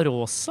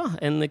Paparosa,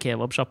 en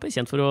kebabsjappe,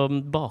 kjent for å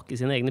bake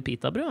sine egne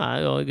pitabrød.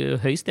 Er jo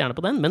høy stjerne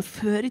på den. Men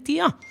før i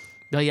tida,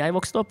 da jeg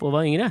vokste opp og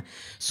var yngre,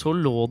 så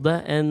lå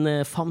det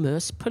en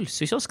famøs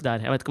pølsekiosk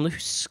der. Jeg vet ikke om du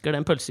husker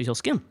den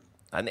pølsekiosken?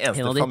 Nei, den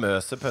eneste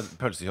famøse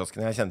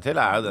pølsekiosken jeg kjenner til,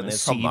 er jo den i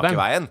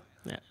Sandakerveien.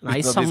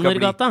 Nei,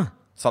 Sannergata.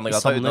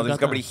 Sandergata, uten at vi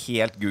skal bli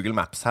helt Google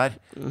Maps her.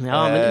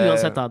 Ja, men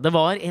uansett da, det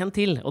var en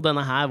til, og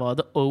denne her var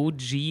det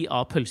OG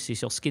av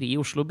pølsekiosker i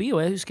Oslo by,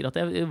 og jeg husker at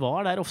jeg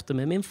var der ofte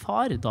med min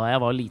far da jeg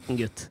var liten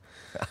gutt.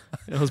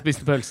 Og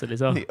spiste pølser,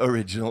 liksom. The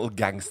original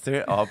gangster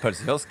av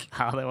pølsekiosk.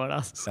 Ja, det var det,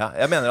 altså. Ja,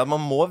 jeg mener at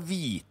man må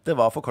vite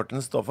hva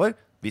forkortelsen står for,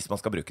 hvis man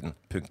skal bruke den.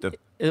 Punktum.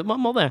 Man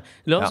må det.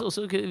 La oss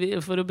også,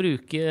 for å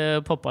bruke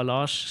Pappa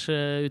Lars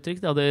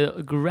uttrykk,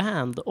 det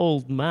grand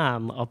old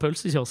man av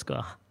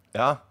pølsekiosker.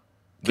 Ja,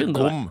 The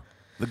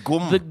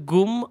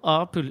Gom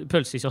av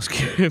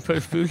pølsekiosker.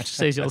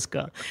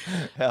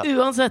 Ja.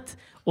 Uansett.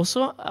 Og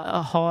så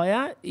har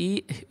jeg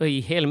i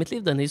hele mitt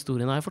liv, denne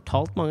historien har jeg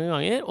fortalt mange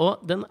ganger,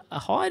 og den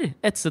har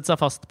etset seg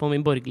fast på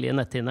min borgerlige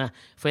netthinne,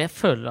 for jeg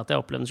føler at jeg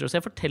har opplevd den selv. Så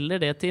jeg forteller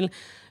det til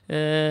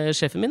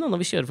sjefen min, og når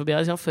vi kjører forbi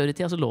her, før i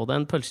tida så lå det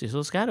en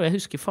pølsekiosk her, og jeg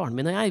husker faren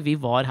min og vi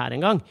var her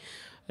en gang.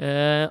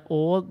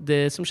 Og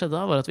det som skjedde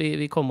da, var at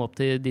vi kom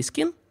opp til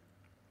disken,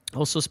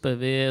 og så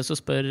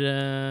spør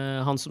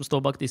han som står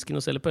bak disken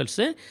og selger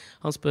pølser,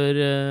 han spør,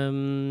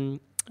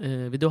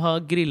 vil du ha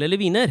grill eller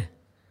viner?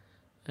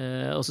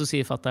 Og så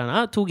sier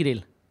fatteren, 2 grill.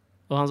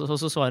 Og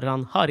så svarer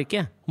han, har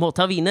ikke, må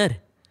ta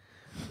viner.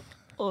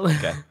 Og,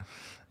 okay.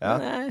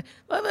 Ja. Det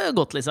var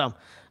godt, liksom.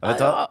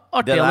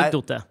 Artig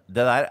anekdote.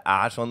 Det der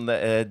er sånn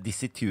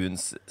Dizzy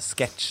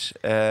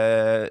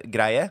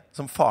Tunes-sketsj-greie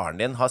som faren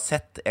din har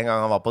sett en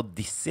gang han var på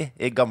Dizzy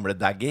i gamle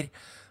Dagger.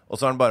 Og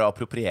så har han bare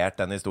appropriert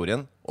den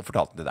historien og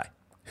fortalt den til deg.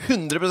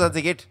 100%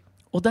 sikkert!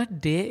 Og det er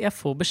det jeg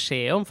får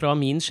beskjed om fra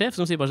min sjef,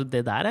 som sier bare så,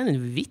 det der er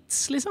en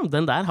vits, liksom.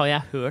 Den der har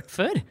jeg hørt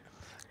før.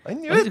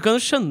 Du kan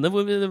jo skjønne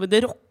hvor det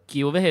rokker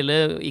dekker jo over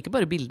hele, ikke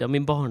bare bildet av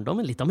min barndom,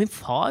 men litt av min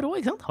far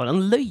også, ikke sant? Har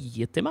han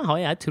løyet til meg? Har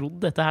jeg trodd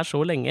dette her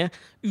så lenge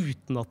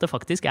uten at det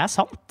faktisk er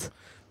sant?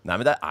 Nei,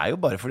 men det er jo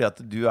bare fordi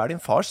at du er din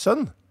fars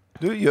sønn.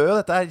 Du gjør jo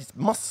dette her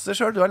masse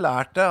selv. Du har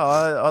lært det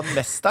av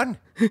mesteren.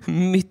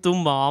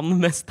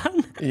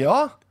 Mytomanmesteren?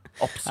 Ja,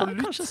 absolutt.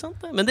 Ja, kanskje sant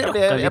det. Men det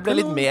Jeg ble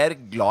litt mer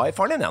glad i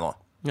faren din, jeg nå.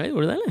 Ja,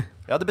 gjorde det, eller?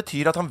 Ja, det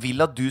betyr at han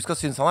vil at du skal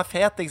synes han er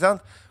fet, ikke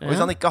sant? Og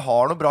hvis han ikke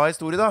har noe bra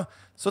historie da,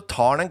 så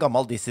tar han en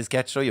gammel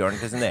Disney-sketsj og gjør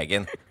den til sin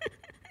egen.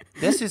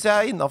 Det synes jeg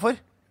er innenfor.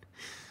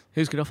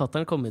 Husker du at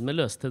fatteren kom inn med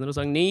løstenner og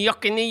sang Ny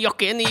jakke, ny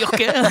jakke, ny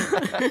jakke?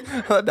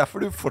 Det er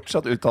derfor du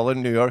fortsatt uttaler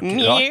New York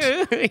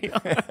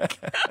rart.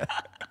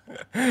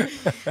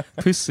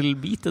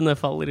 Pusselbitene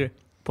faller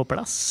på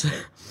plass.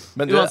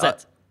 Men du,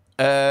 Uansett.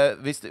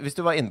 Hvis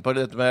du var inne på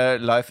dette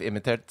med Life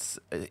Imitates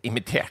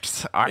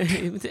Art.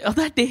 Ja,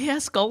 det er det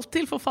jeg skal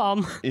til, for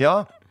faen.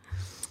 Ja,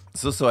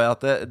 så jeg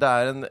at det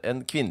er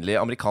en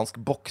kvinnelig amerikansk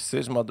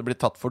bokser som hadde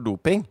blitt tatt for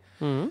doping.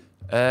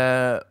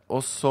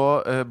 Og så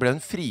ble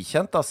hun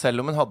frikjent da,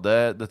 selv om hun hadde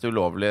dette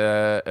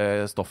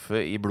ulovlige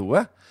stoffet i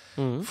blodet.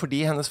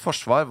 Fordi hennes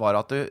forsvar var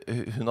at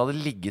hun hadde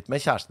ligget med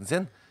kjæresten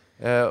sin,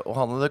 og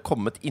han hadde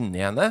kommet inn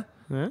i henne,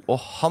 og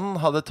han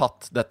hadde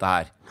tatt dette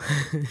her.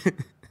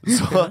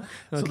 Så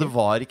det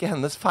var ikke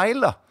hennes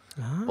feil da.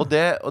 Og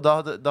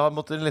da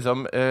måtte hun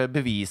liksom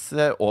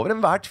bevise over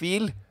enhver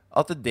tvil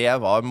at det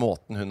var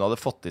måten hun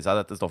hadde fått i seg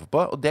dette stoffet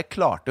på. Og det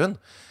klarte hun.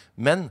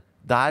 Men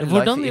der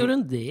hvordan gjorde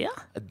hun det?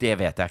 Det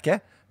vet jeg ikke.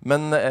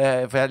 Men,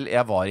 for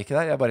jeg var ikke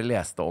der, jeg bare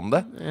leste om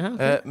det. Ja,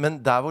 okay. Men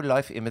der hvor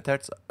Life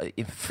Imitates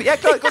Jeg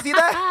klarer ikke å si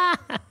det!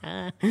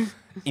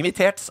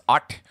 Imitates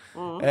Art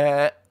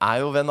er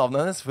jo ved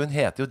navnet hennes, for hun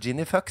heter jo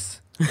Ginny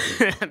Fucks.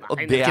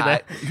 Og det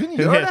er hun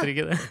gjør heter det.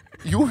 Ikke det.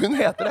 Jo, hun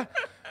heter det.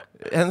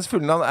 Hennes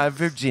fulle navn er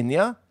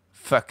Virginia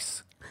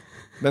Fucks.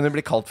 Men hun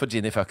blir kalt for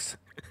Ginny Fucks.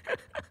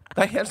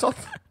 Det er helt sant.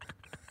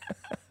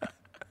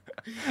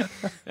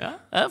 Ja,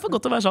 det er for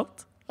godt til å være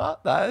sant. Ja,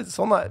 det er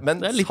sånn er. Men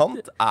det er litt,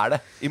 sant er det.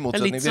 I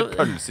motsetning til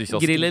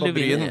pølsekiosken på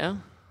Bryn. Ja.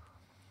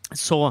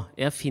 Så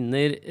jeg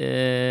finner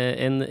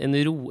en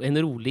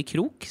rolig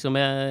krok som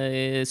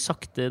jeg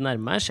sakte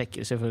nærmer meg.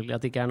 Sjekker selvfølgelig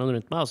at det ikke er noen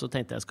rundt meg. Og så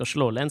tenkte jeg skal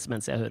slå lens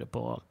mens jeg hører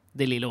på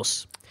De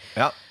Lillos.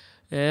 Ja.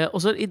 Og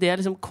så i det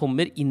jeg liksom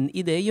kommer inn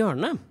i det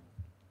hjørnet.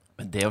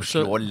 Men det å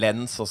slå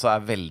lens også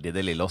er veldig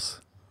De Lillos.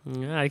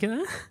 Ja, er det ikke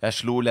det? Jeg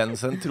slo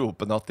lens en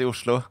tropenatt i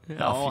Oslo.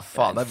 Ja, fy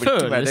faen, det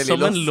føles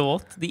som en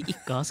låt de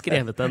ikke har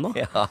skrevet ennå.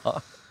 Ja.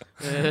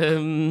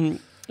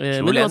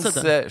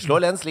 Slå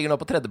lens ligger nå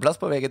på 3.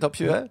 plass på VG Topp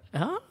 20.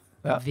 Ja.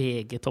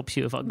 VG Topp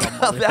 20 for det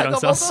gammel er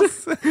referanse, ass.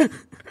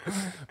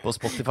 På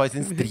Spotify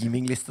sin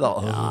streamingliste da.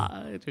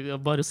 Ja,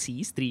 bare å si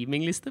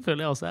streamingliste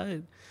føler jeg også er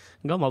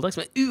gammeldags.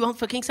 Men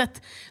uanfucking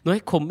sett, når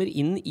jeg kommer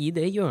inn i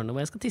det hjørnet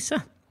hvor jeg skal tisse,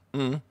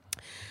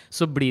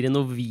 så blir det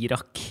noe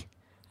virak.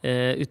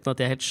 Uten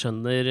at jeg helt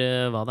skjønner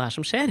hva det er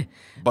som skjer.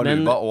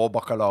 Baluba og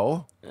bacalao?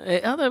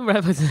 Ja, det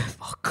ble faktisk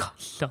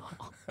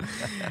bacalao.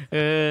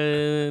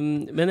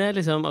 Men jeg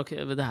liksom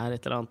det er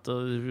et eller annet og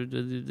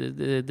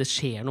det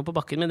skjer noe på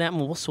bakken, men jeg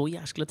må så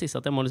jæskla tisse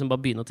at jeg må liksom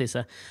bare begynne å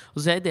tisse. Og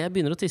så idet jeg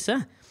begynner å tisse,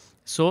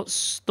 så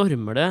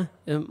stormer det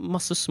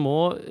masse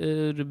små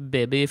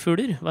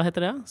babyfugler. Hva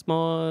heter det?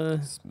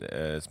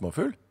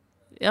 Småfugl?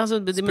 Ja,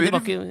 altså, spurv?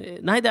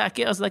 Nei, det er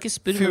ikke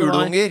spurv.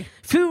 Fuglunger?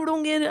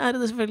 Fuglunger er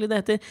det selvfølgelig det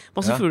heter.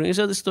 Masse fuglunger,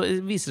 så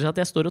det viser seg at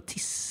jeg står og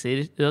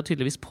tisser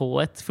tydeligvis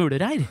på et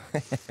fuglereir.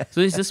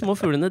 Så disse små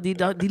fuglene, de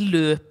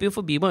løper jo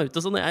forbi meg ut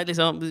og sånn. Jeg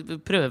liksom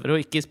prøver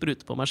å ikke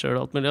sprute på meg selv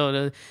og alt mulig,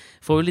 og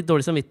får jo litt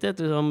dårlig samvittighet,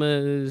 liksom,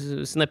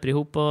 snepper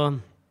ihop og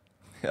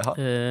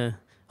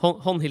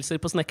håndhilser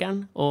på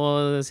snekkeren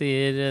og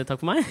sier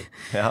takk for meg.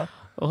 Ja.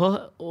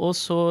 Og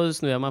så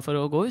snur jeg meg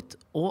for å gå ut,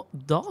 og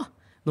da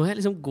når jeg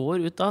liksom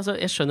går ut da, så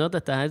jeg skjønner jo at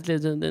dette er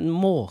en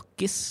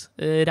måkes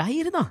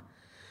reir da.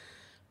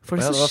 For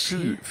det var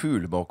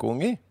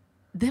fuglemåkeunger?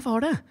 Det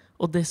var det.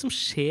 Og det som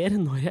skjer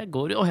når jeg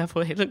går ut, og jeg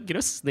får helt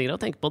grøsninger av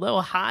å tenke på det,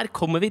 og her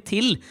kommer vi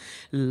til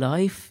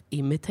Life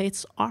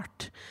Imitates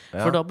Art.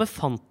 Ja. For da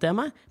befant jeg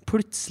meg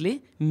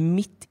plutselig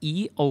midt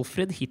i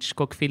Alfred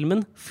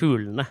Hitchcock-filmen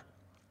Fuglene.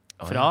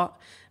 Fra,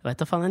 jeg vet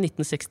da faen,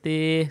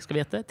 1960, skal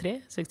vi gjette? 3,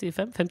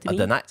 65, 59? Ja,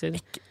 den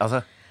er ikke,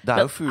 altså... Det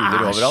er jo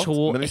fugler overalt,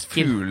 men hvis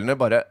fuglene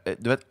bare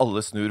du vet,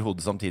 alle snur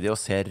hodet samtidig og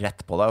ser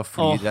rett på deg og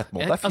flyr rett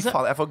mot deg. Fy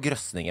faen, jeg får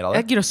grøsninger av det.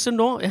 Jeg grøsser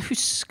nå. Jeg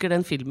husker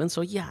den filmen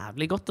så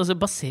jævlig godt. Altså,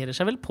 det baserer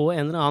seg vel på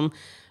en eller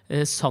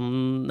annen sann...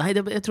 Nei,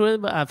 jeg tror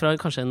det er fra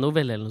kanskje en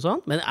novelle eller noe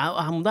sånt. Men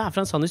det er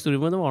fra en sann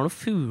historie hvor det var noen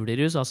fugler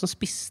i USA som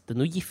spiste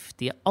noen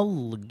giftige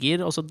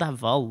alger, og så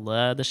daua alle.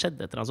 Det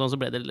skjedde et eller annet sånt,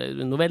 så ble det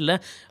en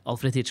novelle.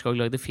 Alfred Hitchcock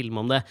lagde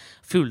film om det.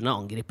 Fuglene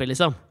angriper,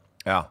 liksom.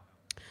 Ja.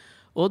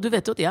 Og du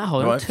vet jo at jeg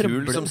har jo en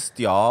fugl som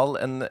stjal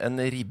en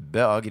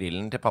ribbe av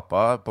grillen til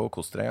pappa på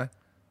Koster en gang.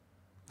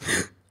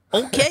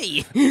 Ok!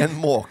 En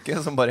måke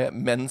som bare,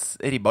 mens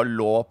ribba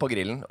lå på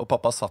grillen, og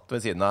pappa satt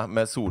ved siden av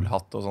med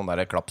solhatt og sånn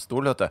der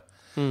klappstol, vet du,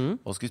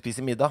 og skulle spise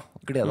middag,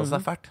 gledet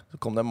seg fælt.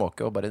 Så kom det en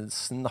måke og bare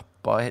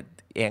snappa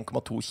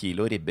 1,2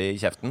 kilo ribbe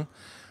i kjeften,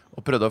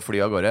 og prøvde å fly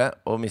av gårde,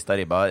 og mistet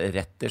ribba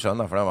rett I sjøen,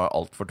 da, for den var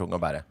alt for tung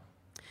å bære.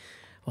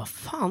 Hva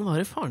faen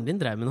var det faren din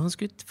drev med når han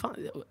skulle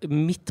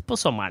midt på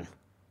sommeren?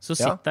 Så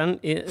sitter han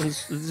I en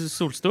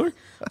solstol,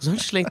 og så har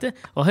han slengt det.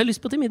 Hva har jeg lyst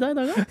på til middag I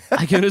dag, da?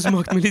 Jeg kunne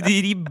smakt med litt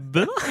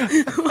ribbe, da.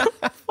 Hva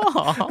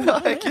faen? Det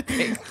har jeg ikke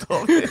tenkt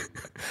over.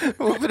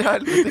 Hvorfor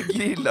helvete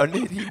griller han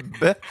I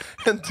ribbe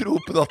en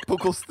tropenatt på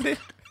Koster?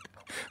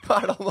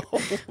 Hva det han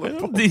holder på?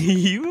 Hva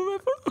driver med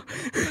på?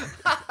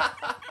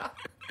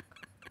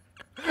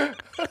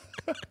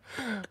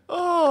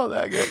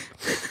 Det gøy.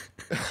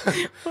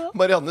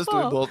 Marianne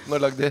stod I båten og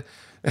lagde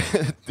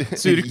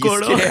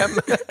surkål riskrem.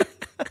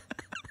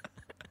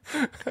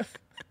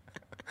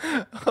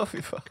 Fy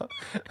faen.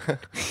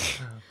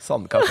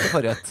 Sandkake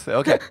for rett.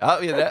 Ok, ja,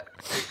 videre.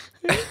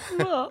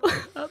 Ja,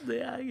 det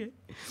gøy.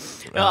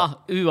 Ja,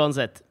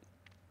 uansett.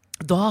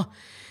 Da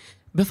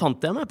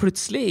befant jeg meg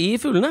plutselig I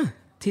fuglene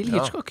til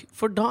Hitchcock.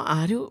 For da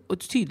det jo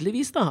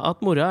tydeligvis da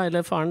at mora,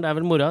 eller faren, det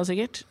vel mora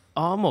sikkert,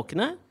 av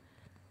måkene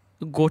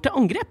går til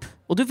angrep.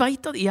 Og du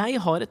vet at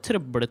jeg har en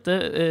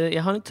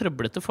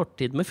trøblete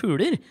fortid med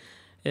fugler.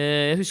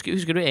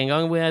 Husker du en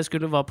gang hvor jeg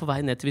var på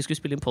vei ned til vi skulle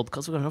spille en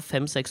podcast for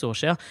kanskje 5-6 år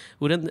siden,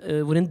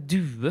 hvor en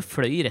due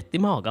fløy rett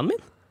I magen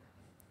min?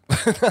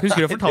 Husker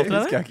du jeg fortalte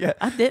deg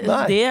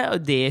det?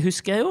 Det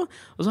husker jeg jo.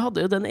 Og så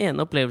hadde jeg jo den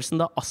ene opplevelsen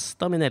da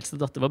Asta, min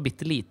eldste datter, var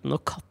bitteliten,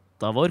 og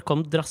katta vår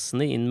kom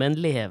drassende inn med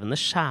en levende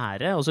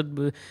skjære, og så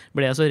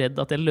ble jeg så redd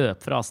at jeg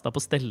løp fra Asta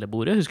på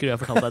stellebordet. Husker du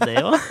jeg fortalte deg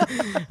det også?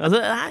 Altså,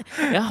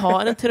 jeg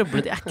har en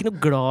trøblet, jeg ikke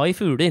noe glad I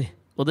fugler.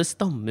 Og det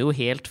stammer jo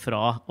helt fra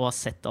å ha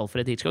sett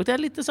Alfred Hitchcock. Det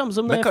litt det samme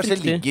som Men kanskje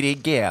det ligger I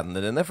genene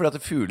dine, for at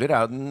fugler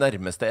jo den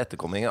nærmeste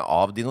etterkommingen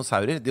av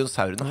dinosaurer.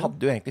 Dinosaurene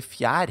hadde jo egentlig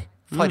fjær,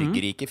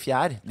 fargerike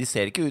fjær. De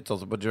ser ikke ut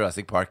sånn som på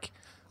Jurassic Park.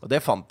 Og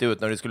det fant de ut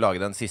når de skulle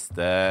lage den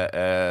siste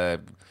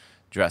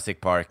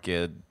Jurassic Park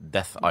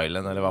Death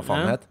Island, eller hva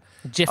faen det het.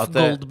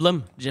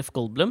 Jeff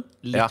Goldblum,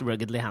 litt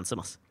ruggedly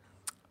handsome, ass.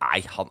 Nei,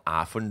 han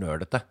for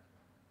nerdete.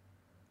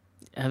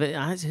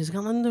 Jeg synes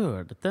ikke han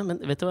nerdete, men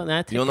vet du hva?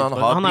 Jo, når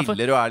han har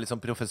briller og liksom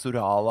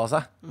professoral av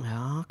seg.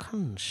 Ja,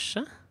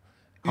 kanskje.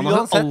 Han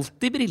har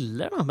alltid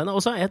briller, da. Men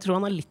også, jeg tror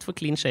han litt for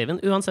clean shaven.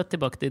 Uansett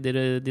tilbake til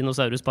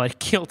Dinosaurus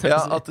Park. Ja,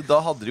 at da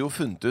hadde de jo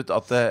funnet ut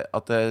at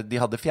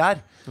de hadde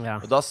fjær. Ja.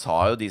 Og da sa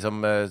jo de som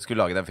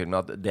skulle lage den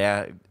filmen at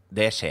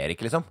det skjer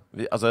ikke, liksom.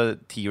 Altså,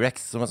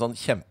 T-Rex som en sånn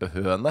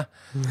kjempehøne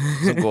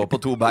som går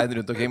på 2 bein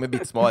rundt omkring med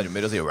bittesmå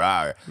armer og sier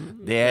rar.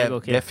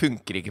 Det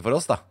funker ikke for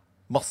oss, da.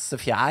 Masse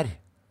fjær.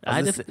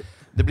 Altså,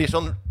 det blir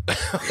sånn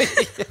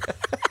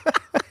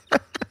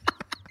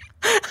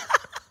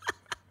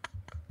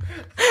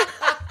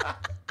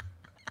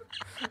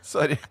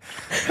Sorry.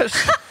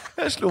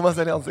 Jeg slo meg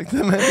selv I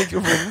ansiktet med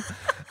mikrofonen.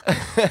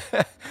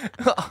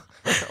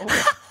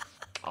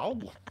 Au.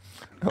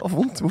 Det var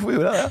vondt. Hvorfor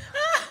gjorde jeg det?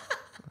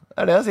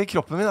 Det det jeg sier.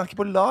 Kroppen min ikke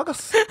på lag,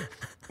 ass.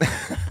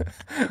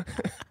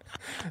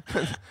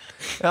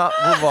 Ja,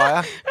 hvor var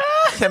jeg?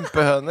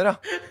 Kjempehøner, ja.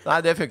 Nei,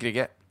 det funker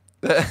ikke.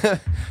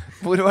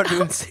 Hvor var du?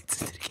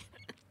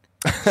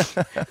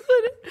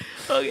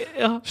 Okay,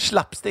 ja.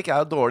 Slapstick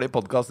jo dårlig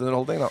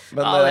podcastunderholdning da.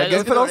 Men det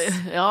gøy for oss.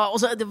 Ja, og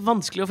så det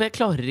vanskelig, for jeg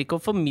klarer ikke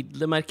å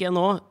formidle, merker jeg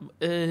nå,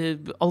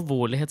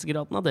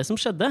 alvorlighetsgraden av det som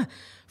skjedde.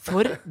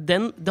 For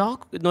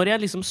når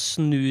jeg liksom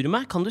snur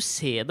meg, kan du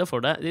se det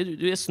for deg.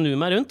 Jeg snur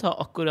meg rundt, har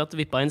akkurat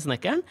vippet inn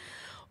snekkeren,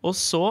 og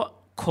så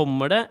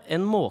kommer det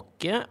en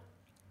måke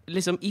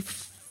liksom I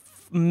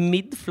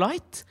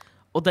mid-flight,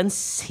 og den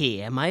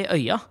ser meg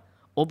I øya.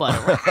 Og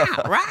bare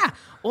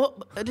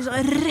og liksom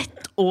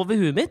rett over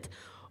huet mitt.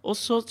 Og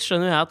så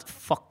skjønner jeg at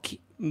fuck,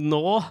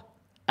 nå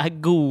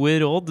gode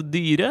råd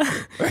dyre.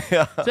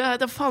 Ja. Så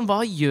jeg faen,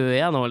 hva gjør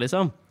jeg nå,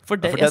 liksom? For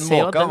den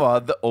måka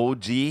var the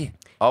OG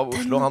av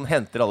Oslo. Han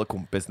henter alle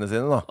kompisene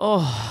sine, da.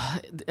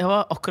 Det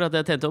var akkurat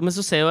det jeg tenkte. Men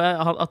så ser jeg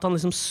at han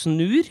liksom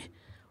snur,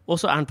 og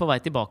så han på vei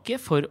tilbake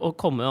for å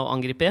komme og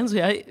angripe igjen. Så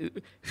jeg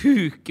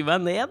huker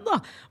meg ned,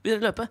 da.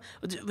 Begynner å løpe.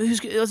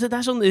 Husker, altså,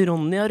 det sånn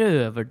Ronja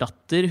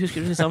Røverdatter. Husker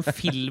du liksom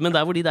filmen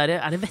der hvor de der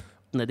det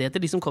vettene de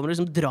heter? De som kommer og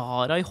liksom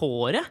drar av I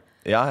håret.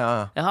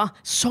 Ja,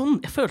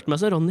 sånn. Jeg følte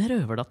meg som Ronja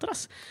Røverdatter,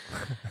 ass.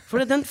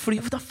 For den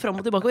flyr da frem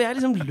og tilbake, og jeg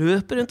liksom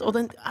løper rundt, og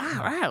den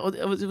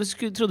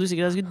trodde du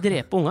sikkert jeg skulle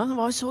drepe unga. Den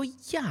var så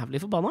jævlig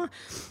forbanna.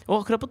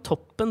 Og akkurat på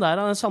toppen der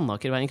av den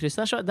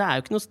Sandakerveien-krysset der, så det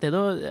jo ikke noe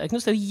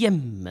sted å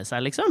gjemme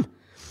seg, liksom.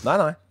 Nei.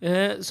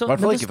 I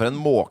hvert fall ikke for en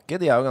måke.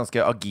 De jo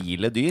ganske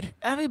agile dyr.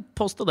 Jeg vil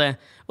påstå det.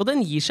 Og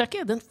den gir seg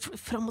ikke. Den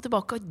frem og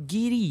tilbake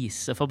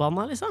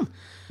griseforbanna, liksom.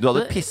 Du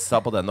hadde pisset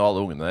på den og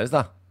alle ungene deres,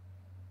 da?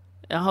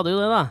 Jeg hadde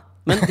jo det, da.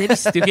 Men det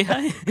visste jo ikke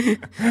jeg.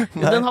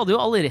 Den hadde jo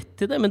all rett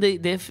til det, men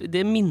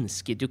det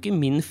minsket jo ikke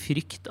min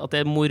frykt at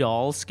jeg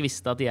moralsk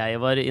visste at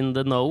jeg var in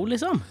the know,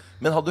 liksom.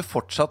 Men hadde du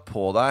fortsatt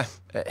på deg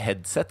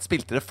headset?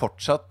 Spilte det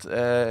fortsatt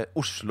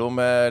Oslo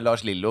med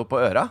Lars Lillo på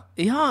øra?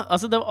 Ja,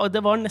 altså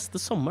det var neste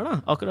sommer da,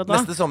 akkurat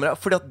da. Neste sommer,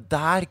 ja, fordi at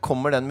der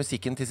kommer den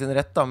musikken til sin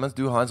rett da, mens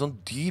du har en sånn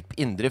dyp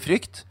indre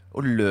frykt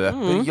og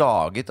løper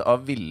jaget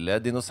av ville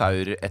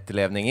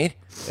dinosauretterlevninger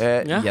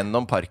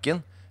gjennom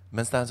parken.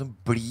 mens det er en sånn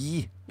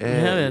blid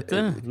Jeg vet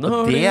det.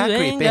 Og det er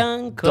creepy.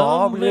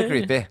 Da blir det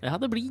creepy. Ja,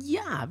 det blir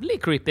jævlig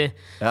creepy.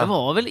 Ja. Det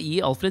var vel i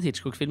Alfred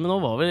Hitchcock-filmen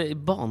og var vel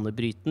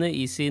banebrytende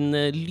i sin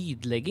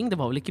lydlegging. Det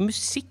var vel ikke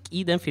musikk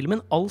i den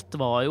filmen. Alt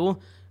var jo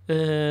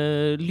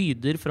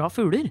lyder fra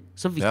fugler.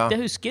 Så vidt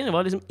jeg husker. Det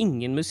var liksom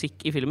ingen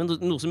musikk i filmen.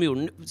 Noe som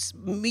gjorde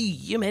den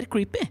mye mer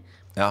creepy.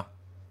 Ja.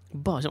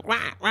 Bare sånn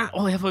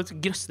jeg får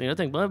grøsninger å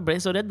tenke på det. Jeg ble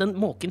så redd. Den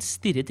måken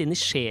stirret inn i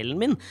sjelen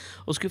min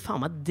og skulle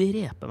faen meg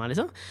drepe meg,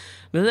 liksom.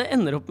 Men det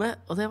ender opp med,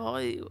 og det var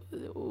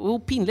jo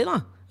pinlig, da.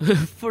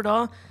 For da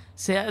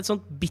ser jeg et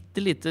sånt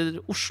bitte lite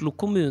Oslo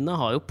kommune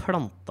har jo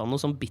planta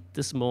noen sånn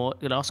bitte små,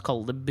 la oss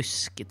kalle det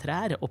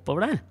busketrær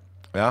oppover der.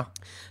 Ja.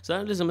 Så det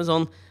er liksom en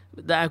sånn,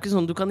 det er jo ikke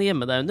sånn du kan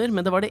gjemme deg under,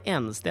 men det var det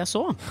eneste jeg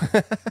så.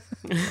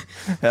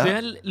 Så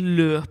jeg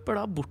løper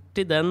da bort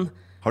til den.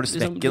 Har du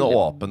snekken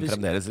åpen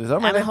fremdeles,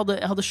 liksom? Nei,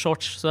 jeg hadde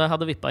shorts, så jeg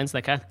hadde vippet inn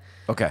snekkeren.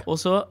 Okay. Og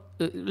så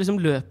liksom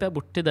løper jeg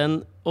bort til den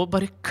og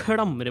bare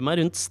klamrer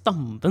meg rundt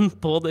stammen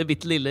på det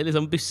bitte lille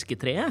liksom,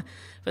 busketreet.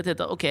 For jeg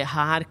tenkte, ok,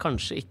 her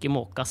kanskje ikke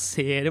måka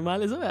ser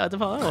meg, liksom. Jeg vet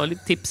ikke, faen, jeg var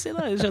litt tipsy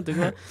da, jeg skjønte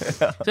ikke det.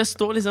 Så jeg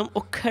står liksom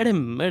og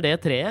klemmer det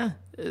treet,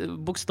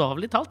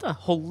 bokstavelig talt,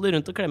 jeg holder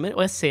rundt og klemmer,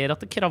 og jeg ser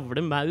at det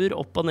kravler maur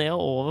opp og ned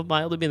og over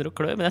meg, og det begynner å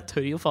klø, men jeg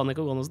tør jo faen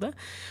ikke å gå noe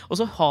sted.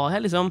 Og så har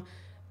jeg liksom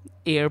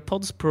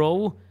AirPods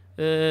Pro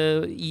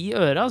i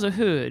øra, så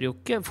hører jo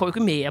ikke, får jo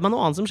ikke med meg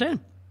noe annet som skjer.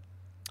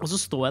 Og så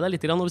står jeg der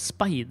litt og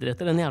speider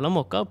etter den jævla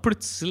måka, og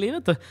plutselig,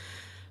 vet du,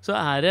 så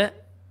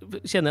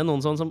kjenner jeg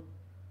noen sånn som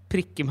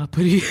prikker meg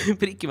på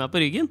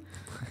ryggen.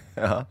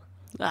 Ja.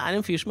 Det er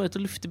en fyr som er ute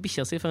og lufter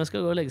bikkja si før han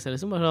skal gå og legge seg,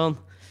 liksom. Bare sånn,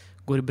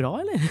 går det bra,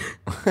 eller?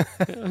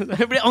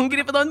 Jeg blir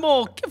angrepet av en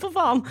måke, for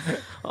faen!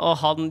 Og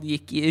han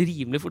gikk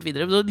rimelig fort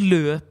videre. Så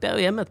løper jeg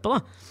jo hjem etterpå,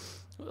 da.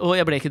 Og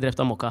jeg ble ikke drept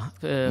av måka,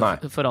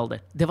 for all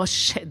del. Det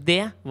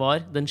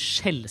var den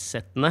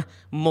skjellsettende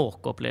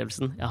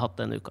måkeopplevelsen jeg har hatt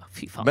denne uka.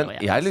 Fy faen. Men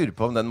jeg lurer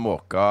på om den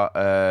måka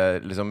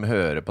liksom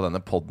hører på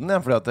denne podden,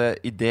 fordi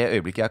at i det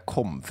øyeblikket jeg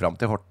kom fram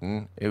til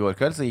Horten i går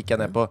kveld, så gikk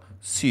jeg ned på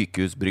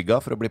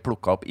sykehusbrygga for å bli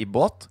plukket opp i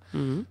båt.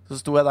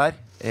 Så sto jeg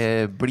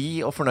der,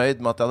 blid og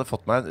fornøyd med at jeg hadde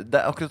fått meg. Det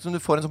er akkurat som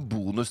du får en sånn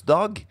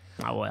bonusdag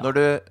når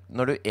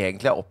du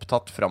egentlig er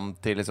opptatt fram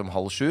til liksom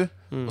 6:30,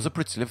 og så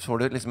plutselig får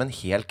du liksom en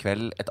hel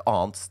kveld et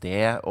annet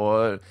sted.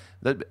 Og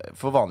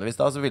for vanligvis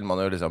da så ville man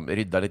jo liksom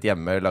rydda litt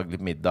hjemme, lagd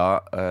litt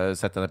middag,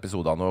 sett en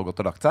episode av noe og gått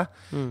og lagt seg.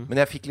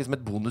 Men jeg fikk liksom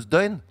et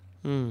bonusdøgn.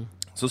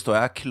 Så står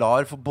jeg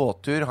klar for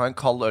båttur, har en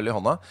kald øl i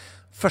hånda.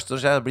 Første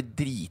som skjer, jeg blir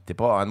driti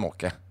på av en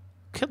måke.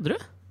 Kødder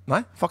du?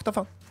 Nei, fakta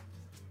faen.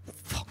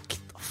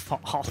 Fakta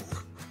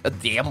faen.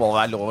 Det må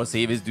være lov å si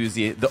hvis du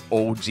sier the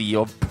OG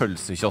of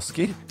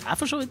pølsekiosker. Jeg er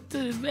for så vidt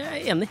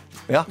enig.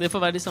 Ja. Det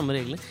får være de samme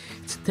reglene.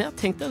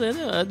 Tenk deg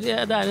det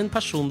er en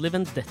personlig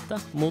vendetta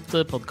mot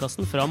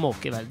podcasten fra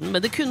Måke i verden.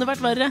 Men det kunne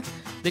vært verre.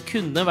 Det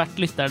kunne vært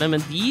lytterne,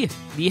 men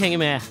de henger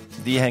med.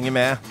 De henger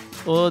med.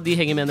 Og de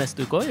henger med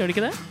neste uke også, gjør de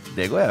ikke det?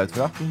 Det går jeg ut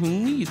fra.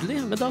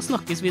 Nydelig. Men da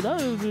snakkes vi da.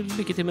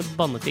 Lykke til med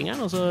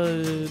bannefingeren, og så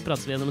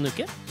prates vi igjen om en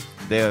uke.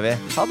 Det gjør vi.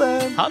 Ha det!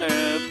 Ha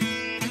det!